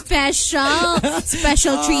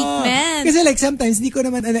 Special treatment. Kasi like sometimes,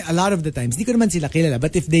 a lot of the times, di ko naman sila kilala.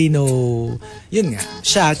 But if they know, yun nga,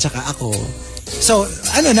 siya, tsaka ako. So,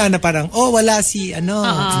 na parang, wala si,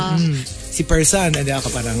 si person. And ako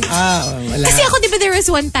parang, wala. Kasi ako, di ba there was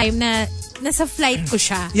one time na nasa flight ko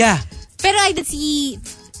siya. Yeah. Pero I did see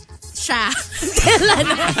siya.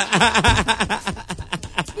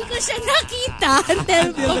 Hindi ko siya nakita until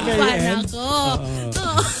pagpan ako.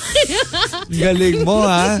 Galing mo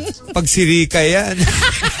ha. Pag si Rika yan.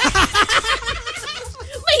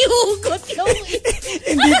 May hugot yung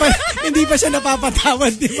hindi pa siya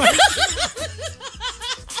napapatawad, di ba?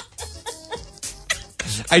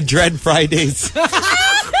 I dread Fridays.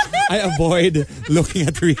 I avoid looking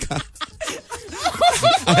at Rika.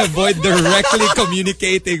 I avoid directly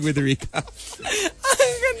communicating with Rika.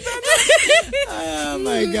 Oh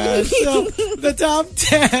my gosh. So, the top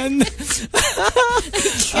 10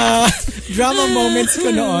 drama moments ko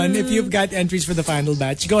noon. If you've got entries for the final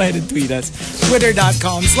batch, go ahead and tweet us.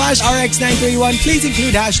 Twitter.com/RX931. Please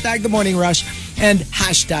include hashtag The Morning Rush and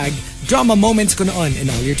hashtag drama moments ko noon in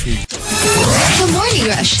all your tweets. The Morning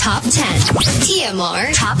Rush Top 10.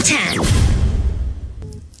 TMR Top 10.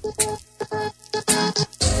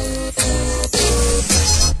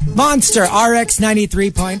 Monster RX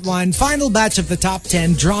 93.1, final batch of the top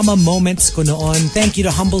 10 drama moments ko noon. Thank you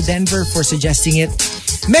to Humble Denver for suggesting it.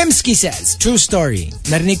 Memski says, true story.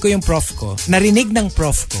 Narinig ng prof ko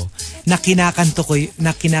na kinakanta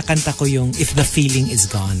ko yung If the Feeling Is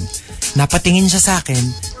Gone. Napatingin siya sa akin,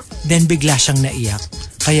 then bigla siyang naiyak.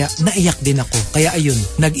 Kaya naiyak din ako. Kaya ayun,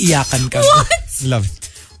 nag-iyakan kami. What? Love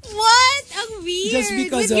it. What? Ang weird. Just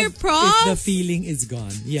because with of your prof? If the Feeling Is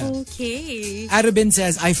Gone. Yeah. Okay. Arubin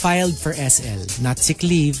says, I filed for SL. Not sick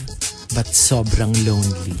leave, but sobrang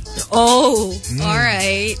lonely. Oh,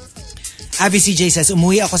 alright. Avi CJ says,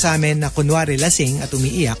 umuwi ako sa amin na kunwari lasing at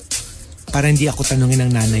umiiyak para hindi ako tanungin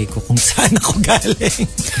ng nanay ko kung saan ako galing.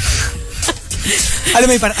 Alam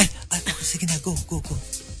mo yung parang, sige na, go.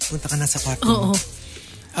 Punta ka na sa kwarto mo.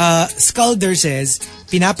 Skulder says,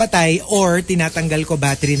 pinapatay or tinatanggal ko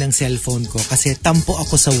battery ng cellphone ko kasi tampo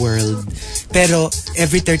ako sa world. Pero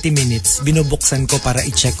every 30 minutes, binubuksan ko para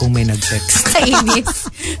i-check kung may nag-text. Kainis.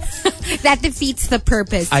 That defeats the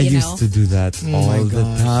purpose, I you know? used to do that all the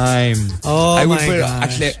time. Oh I would my put gosh.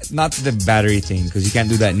 actually not the battery thing because you can't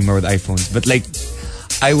do that anymore with iPhones. But like,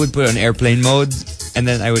 I would put it on airplane mode and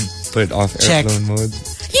then I would put it off Check. airplane mode.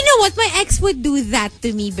 You know what? My ex would do that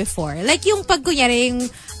to me before. Like yung pag kunyari, yung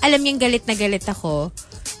alam niyang galit na galit ako,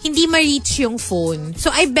 hindi ma-reach yung phone.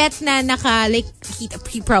 So I bet na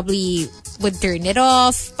he probably would turn it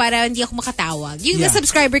off para hindi ako makatawag. Yung the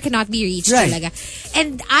subscriber cannot be reached talaga.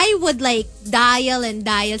 And I would like dial and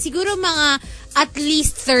dial. Siguro mga at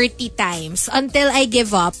least 30 times until I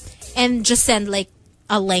give up and just send like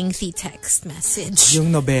a lengthy text message.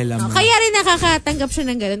 Yung nobela mo. Kaya rin nakakatanggap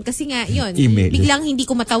siya ng ganun kasi nga, yun, Email. biglang hindi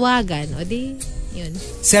ko matawagan. O di, yun.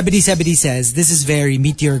 70 says, this is very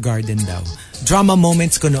Meteor Garden daw. Drama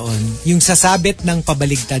moments ko noon, yung sasabit ng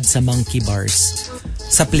pabaligtad sa monkey bars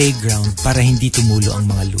sa playground para hindi tumulo ang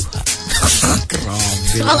mga luha.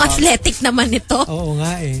 Grabe. Ang athletic naman ito. Oo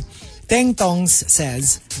nga eh. Teng Tongs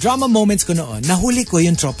says, drama moments ko noon, nahuli ko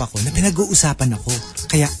yung tropa ko na pinag-uusapan ako.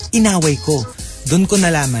 Kaya inaway ko. Doon ko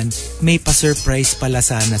nalaman, may pa-surprise pala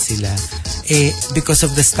sana sila. Because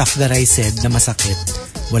of the stuff that I said na masakit,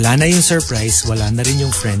 wala na yung surprise, wala na rin yung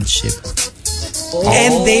friendship.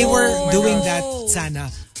 And they were doing that sana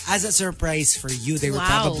as a surprise for you. They were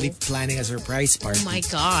probably planning a surprise party. Oh my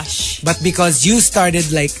gosh. But because you started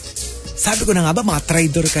like, sabi ko na nga ba, mga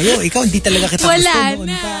traitor kayo. Ikaw hindi talaga kita gusto noon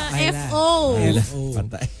pa. FO.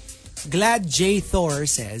 Patay. Glad J. Thor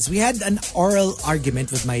says, we had an oral argument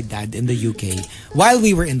with my dad in the UK while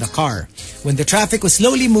we were in the car. When the traffic was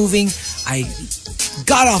slowly moving, I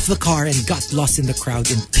got off the car and got lost in the crowd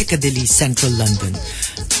in Piccadilly, Central London.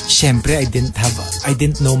 Syempre, I didn't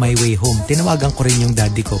know my way home. Tinawagan ko rin yung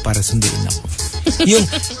daddy ko para sunduin ako. Yung,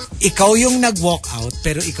 ikaw yung nag-walk out,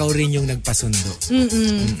 pero ikaw rin yung nagpasundo.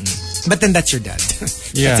 But then that's your dad.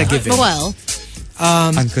 Yeah. That's a given. Well,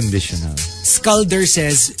 Unconditional. Skulder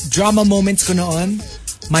says, drama moments ko noon,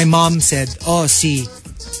 my mom said, si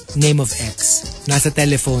name of X. Nasa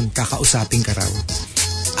telephone, kakausapin ka raw.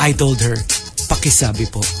 I told her, pakisabi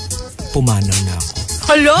po, pumanaw na ako.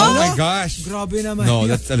 hello? Oh my gosh. Grabe naman. No,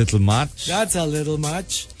 that's a little much. That's a little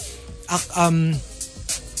much.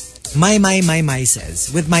 My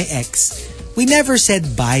says, with my ex, we never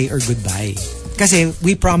said bye or goodbye. Kasi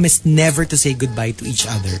we promised never to say goodbye to each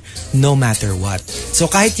other, no matter what. So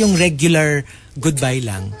kahit yung regular goodbye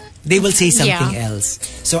lang, they will say something else.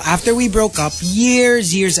 So after we broke up,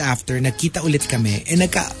 years after, nagkita ulit kami,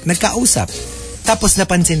 nagkausap. Tapos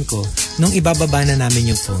napansin ko, nung ibababa na namin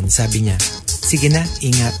yung phone, sabi niya, sige na,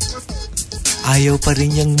 ingat. Ayaw pa rin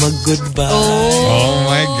niyang mag-goodbye. Oh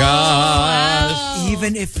my gosh.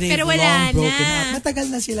 Even if they've Pero wala long broken na. up. Matagal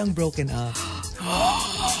na silang broken up.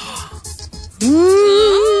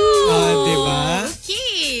 Diba?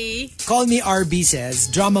 Okay. Call Me RB says,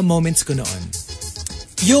 drama moments ko noon.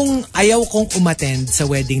 Yung ayaw kong umattend sa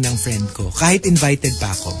wedding ng friend ko, kahit invited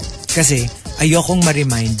pa ako. Kasi ayokong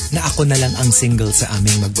ma-remind na ako na lang ang single sa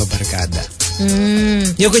aming magbabarkada.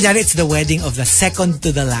 Yung kunyari, it's the wedding of the second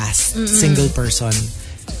to the last single person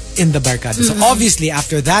in the barkada. So obviously,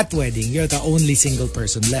 after that wedding, you're the only single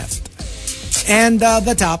person left. And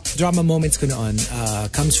the top drama moments ko noon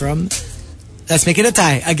comes from, let's make it a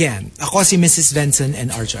tie again. Ako si Mrs. Benson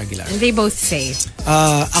and Archer Aguilar. And they both say.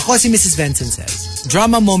 Ako si Mrs. Benson says,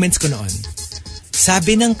 drama moments ko noon.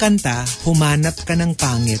 Sabi ng kanta, humanap ka ng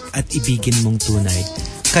pangit at ibigin mong tunay.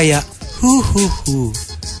 Kaya,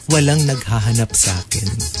 walang naghahanap sa akin.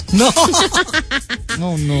 No!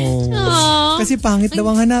 No. Kasi pangit daw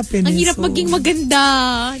ang hanapin. Ang hirap maging maganda.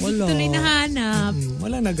 Hindi Wala. tuloy nahanap.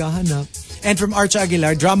 Walang naghahanap. And from Archer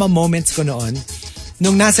Aguilar, drama moments ko noon,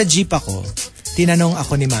 nung nasa jeep ako, tinanong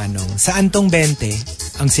ako ni Manong, saan tong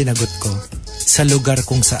 20? Ang sinagot ko, sa lugar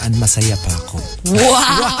kung saan masaya pa ako.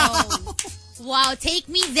 Wow! Wow, take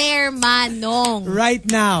me there, Manong. Right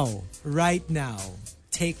now,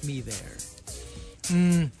 take me there.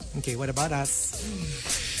 Okay, what about us?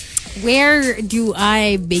 Where do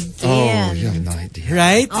I begin? You have no idea.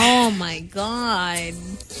 Right? Oh my God.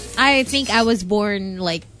 I think I was born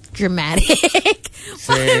like dramatic.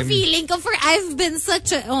 What a Same. feeling ko for I've been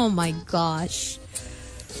such a, oh my gosh.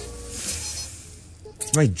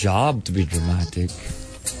 It's my job to be dramatic.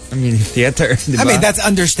 I mean, theater. I mean, that's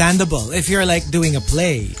understandable if you're like doing a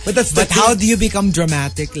play. But that's the how thing. do you become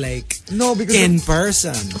dramatic like No, because in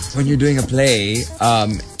person? when you're doing a play,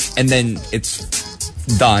 and then it's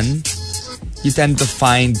done, you tend to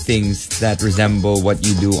find things that resemble what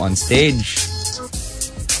you do on stage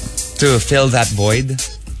to fill that void.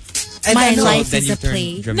 And My then, life then is you a turn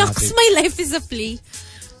play. No, dramatic. because my life is a play.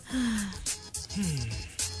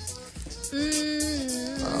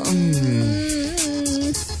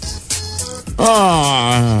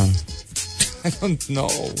 I don't know.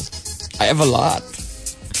 I have a lot.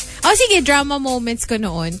 Oh, sige, drama moments ko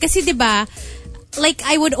noon. Kasi 'di ba, like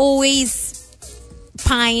I would always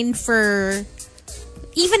pine for,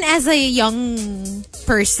 even as a young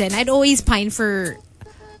person, I'd always pine for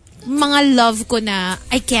mga love ko na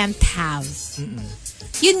I can't have.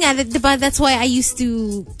 Yun nga, 'di ba? That's why I used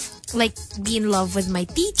to like be in love with my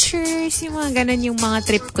teachers, yung mga ganun yung mga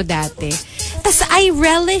trip ko dati. Tas I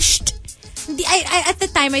relished, I at the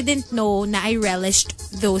time I didn't know na I relished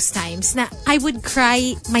those times na I would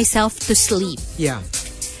cry myself to sleep yeah.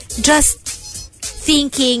 just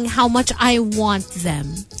thinking how much I want them.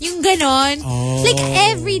 Yung ganon. Like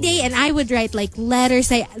every day, and I would write like letters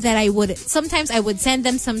that I would, sometimes I would send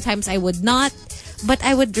them, sometimes I would not, but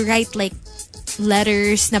I would write like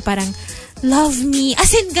letters na parang, love me.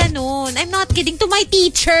 As in ganon. I'm not kidding. To my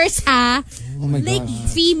teachers, ha? Oh my Like God.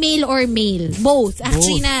 female or male. Both.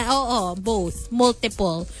 Actually both.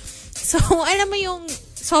 Multiple. So, alam mo yung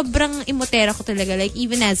sobrang imotera ko talaga. Like,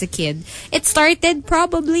 even as a kid. It started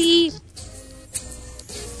probably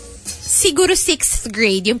siguro 6th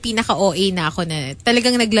grade, yung pinaka-OA na ako na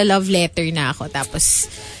talagang nagla-love letter na ako. Tapos,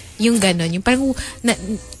 yung ganon. Yung parang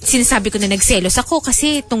sinasabi ko na nagselos ako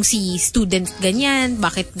kasi itong si student ganyan.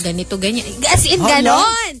 Bakit ganito, ganyan. As in,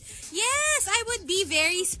 ganon! Yes! I would be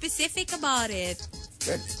very specific about it.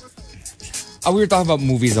 We were talking about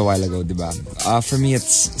movies a while ago, diba? For me,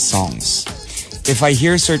 it's songs. If I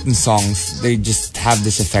hear certain songs, they just have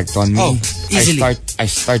this effect on me. Oh, easily. I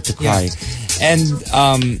start to cry. Yeah. And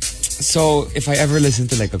so if I ever listen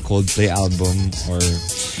to like a Coldplay album or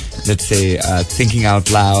let's say Thinking Out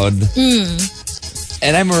Loud,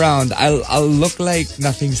 and I'm around, I'll look like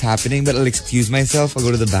nothing's happening, but I'll excuse myself. I'll go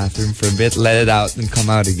to the bathroom for a bit, let it out, and come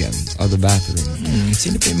out again of the bathroom.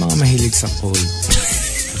 Sino pa yung mga mahilig sa cold?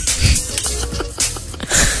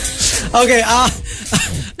 Okay,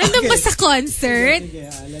 Nandun ba sa concert? Okay,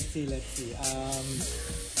 let's see.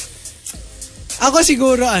 Ako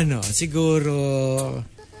siguro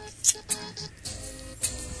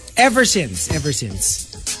ever since,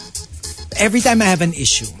 every time I have an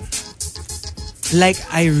issue, like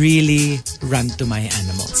I really run to my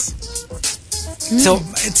animals. So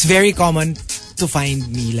it's very common to find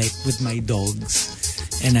me like with my dogs.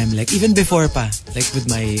 And I'm like, even before pa, like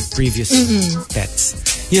with my previous pets.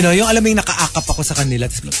 You know, yung alam mo yung nakaakap ako sa kanila.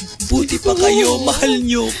 Tapos, buti pa kayo, mahal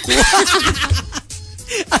nyo ko.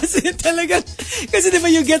 As in talaga, kasi diba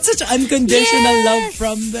you get such unconditional love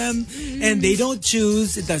from them. And they don't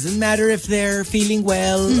choose. It doesn't matter if they're feeling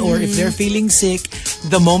well or if they're feeling sick.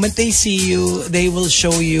 The moment they see you, they will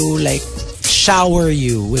show you, like, shower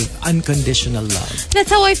you with unconditional love.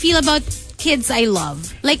 That's how I feel about kids I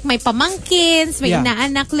love. Like my pamangkins, my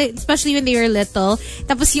inaanak, especially when they were little.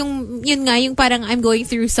 Tapos yun nga, yung parang I'm going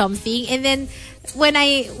through something. And then, when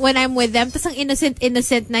I'm with them, tapos ang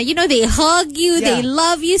innocent na, you know, they hug you, they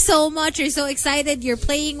love you so much, you're so excited, you're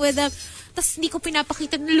playing with them. Tapos hindi ko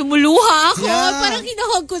pinapakita na lumuluha ako. Yeah. Parang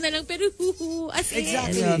hinahug ko na lang, pero as in.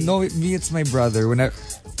 Exactly. Yeah, no, me, it's my brother.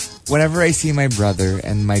 Whenever I see my brother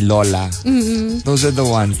and my lola, those are the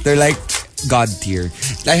ones. They're like, God tier.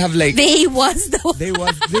 I have like They was the one. they're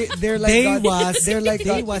like they're like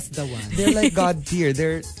They God, was the one. they're like God tier.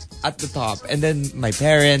 They're at the top, and then my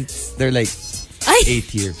parents, they're like A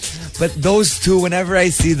tier. But those two, whenever I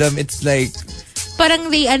see them, it's like Parang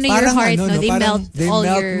they your Parang heart, ano, no? no? They Parang melt they all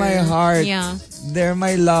melt your... my heart. Yeah. They're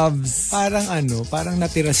my loves. Parang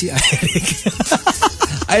natira si Eric.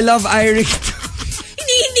 I love Eric.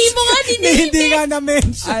 Hindi mo nga Hindi nga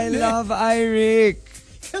na-mention. I love Eric.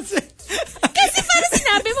 Kasi parang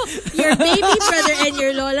sinabi mo, your baby brother and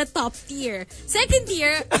your lola top tier. Second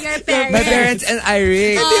tier, your parents. My parents and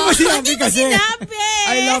Eric. Hindi mo sinabi kasi. Sinabi!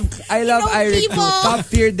 I love Ikaw, Eric Vivo. too. Top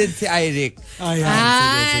tier din si Eric.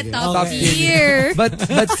 Ayan, Top Okay. tier. But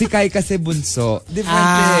si Kai kasi bunso.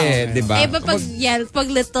 Different di ba? Eh, pag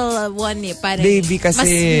little one parang Baby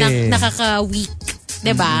kasi. mas nakaka-weak.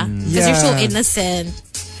 Diba? Because you're so innocent.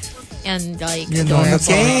 And like, You know, adorable.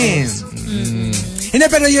 same. Hindi,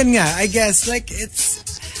 pero yun nga, I guess, like, it's...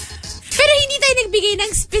 Pero hindi tayo nagbigay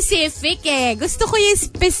ng specific eh. Gusto ko yung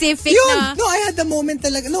specific Yun! na... No, I had the moment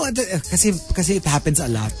talaga. No, kasi it happens a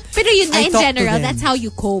lot. Pero yun na I in talk to general, them. that's how you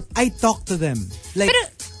cope. I talk to them. Like, Pero,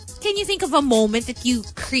 can you think of a moment that you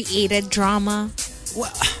created drama?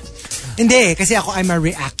 hindi, kasi ako, I'm a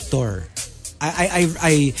reactor.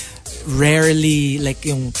 I rarely, like,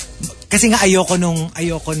 yung... Kasi nga ayoko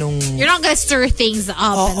nung You're not gonna stir things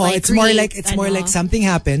up and like it's more like something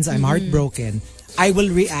happens, I'm heartbroken. I will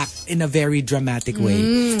react in a very dramatic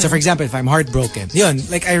way. So for example, if I'm heartbroken, yun,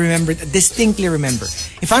 like I distinctly remember.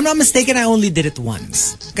 If I'm not mistaken, I only did it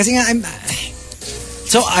once. Kasi nga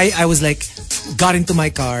so I was like, got into my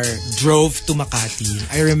car, drove to Makati.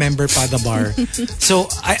 I remember pa the bar.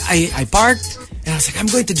 So I parked and I was like,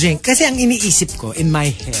 I'm going to drink. Kasi ang iniisip ko in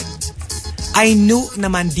my head, I knew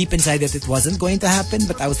naman deep inside that it wasn't going to happen,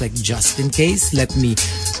 but I was like, just in case, let me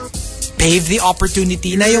pave the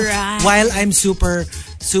opportunity na yung while I'm super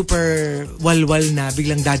walwal na,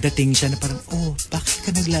 biglang dadating siya na parang, oh, bakit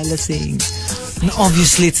ka naglalasing? And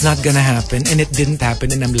obviously, it's not gonna happen, and it didn't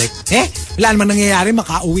happen, and I'm like, wala naman nangyayari,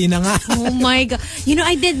 makauwi na nga. Oh my God. You know,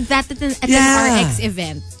 I did that at an RX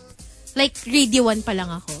event. Like, Radio 1 pa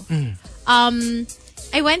lang ako.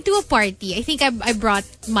 I went to a party. I think I brought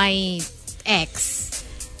my ex.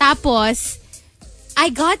 Tapos, I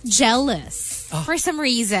got jealous. For some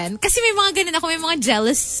reason. Kasi may mga ganun ako, may mga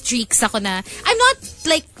jealous streaks ako na, I'm not,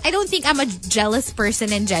 like, I don't think I'm a jealous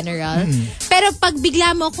person in general. Pero pag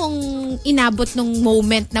bigla mo akong inabot nung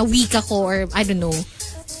moment na weak ako or, I don't know,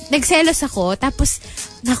 nagselos ako, tapos,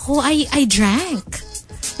 naku, I drank.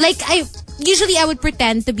 Like, usually I would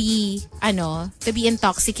pretend to be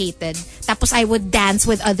intoxicated. Tapos I would dance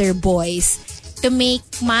with other boys to make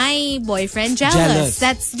my boyfriend jealous.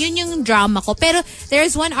 That's yun yung drama ko. Pero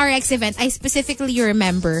there's one RX event I specifically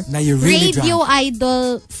remember. Na you're really Radio drunk.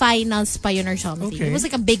 Idol finals pa yun or something. Okay. It was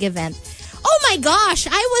like a big event. Oh my gosh!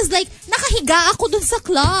 I was like, nakahiga ako dun sa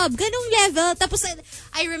club. Ganong level. Tapos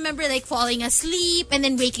I remember like falling asleep and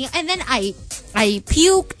then waking up. And then I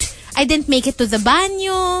puked. I didn't make it to the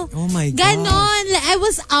banyo. Oh my God. Ganon. I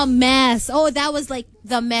was a mess. Oh, that was like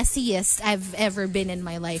the messiest I've ever been in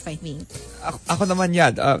my life, I think. Ako naman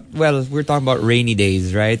yan. Well, we're talking about rainy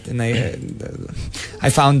days, right? And I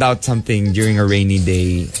found out something during a rainy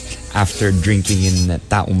day after drinking in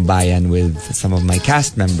Taong Bayan with some of my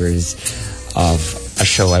cast members of a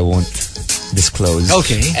show I won't disclose.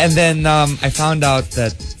 Okay. And then I found out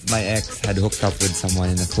that my ex had hooked up with someone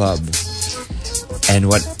in a club. And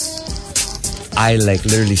I like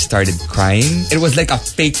literally started crying. It was like a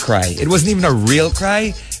fake cry. It wasn't even a real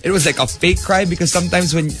cry. It was like a fake cry because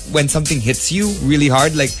sometimes when something hits you really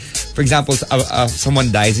hard, like for example,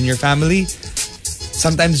 someone dies in your family,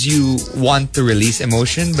 sometimes you want to release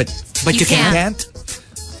emotion, but you can't.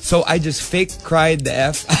 So I just fake cried the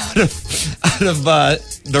F out of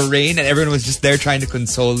the rain, and everyone was just there trying to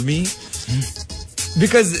console me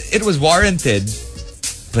because it was warranted,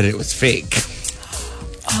 but it was fake.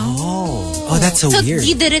 Oh, that's so weird. So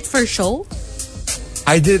you did it for show?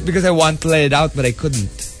 I did it because I wanted to let it out, but I couldn't.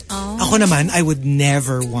 Oh. Ako naman, I would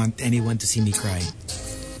never want anyone to see me cry.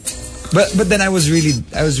 But then I was really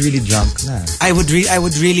drunk. Nah. I would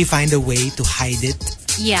really find a way to hide it.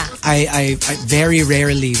 Yeah. I very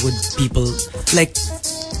rarely would people, like,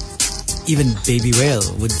 even Baby Whale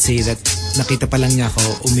would say that nakita pa lang niya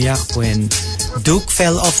ako umiyak when Duke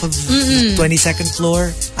fell off of 22nd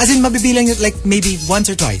floor. As in, mabibilang it like maybe once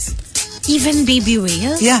or twice. Even Baby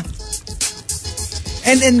Whale? Yeah.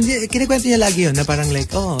 And kinikwento niya lagi yun na parang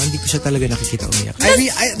like, oh, hindi ko siya talaga nakikita umiyak.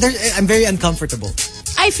 I'm very uncomfortable.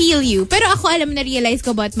 I feel you. Pero ako, alam na-realize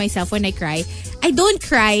ko about myself when I cry. I don't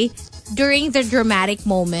cry during the dramatic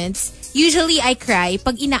moments. usually I cry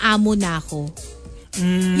pag inaamo na ako.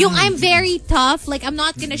 Yung I'm very tough, like I'm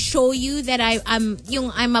not gonna show you that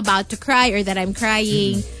I'm about to cry or that I'm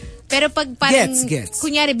crying. Pero pag parang,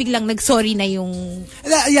 kunyari biglang nag-sorry na yung,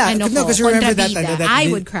 because remember that, I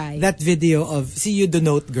would cry. That video of, see you the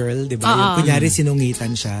note girl, di ba? Yung kunyari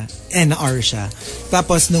sinungitan siya, NR siya.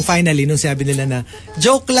 Tapos nung finally, nung sabi nila na,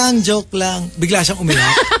 joke lang, bigla siyang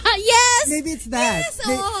umiyak. Yes! Maybe it's that.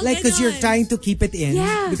 Yes! Like, because you're trying to keep it in,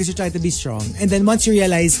 because you're trying to be strong. And then once you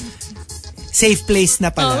realize, safe place na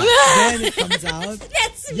pala. Then it comes out.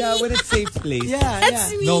 That's me. Yeah, when it's safe place.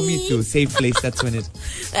 That's me. No, me too. Safe place, that's when it...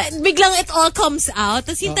 Biglang it all comes out.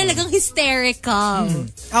 Tapos yung talagang hysterical.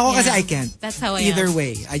 Ako kasi I can't. That's how I Either am.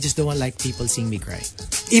 way, I just don't like people seeing me cry.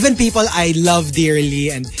 Even people I love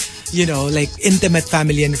dearly and, you know, like intimate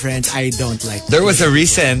family and friends, I don't like. There was a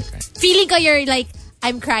recent... Feeling ko you're like,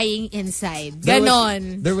 I'm crying inside.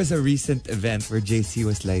 Ganon. There was a recent event where JC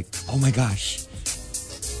was like, oh my gosh,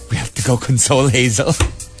 we have to go console Hazel.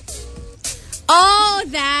 Oh,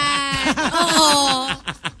 that.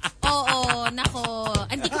 Oo, nako.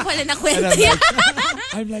 Hindi ko pala nakwento yan.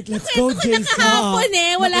 I'm like, let's go, JC. Kahapon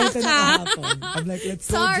wala ka. I'm like, let's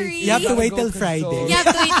Sorry. go, JC. You have to wait till Friday. You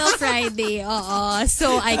have to wait till Friday. Oo.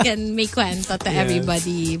 So I can make kwento to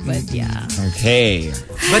everybody. But yeah. Okay.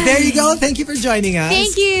 But there you go. Thank you for joining us.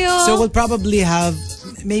 Thank you. So we'll probably have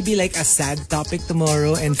maybe like a sad topic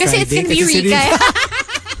tomorrow and Kasi Friday. it's gonna be Rika.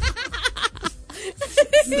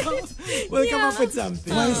 We'll come up with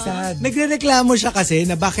something. Why sad? Nagrereklamo siya kasi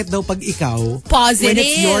na bakit daw pag ikaw, Positive. when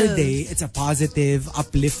it's your day, it's a positive,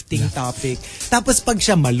 uplifting topic. Tapos pag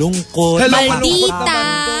siya malungkot,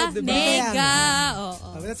 Maldita, diba? nega.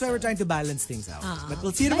 That's why we're trying to balance things out. But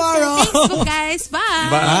we'll see you tomorrow. Thanks, guys. Bye.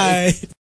 Bye.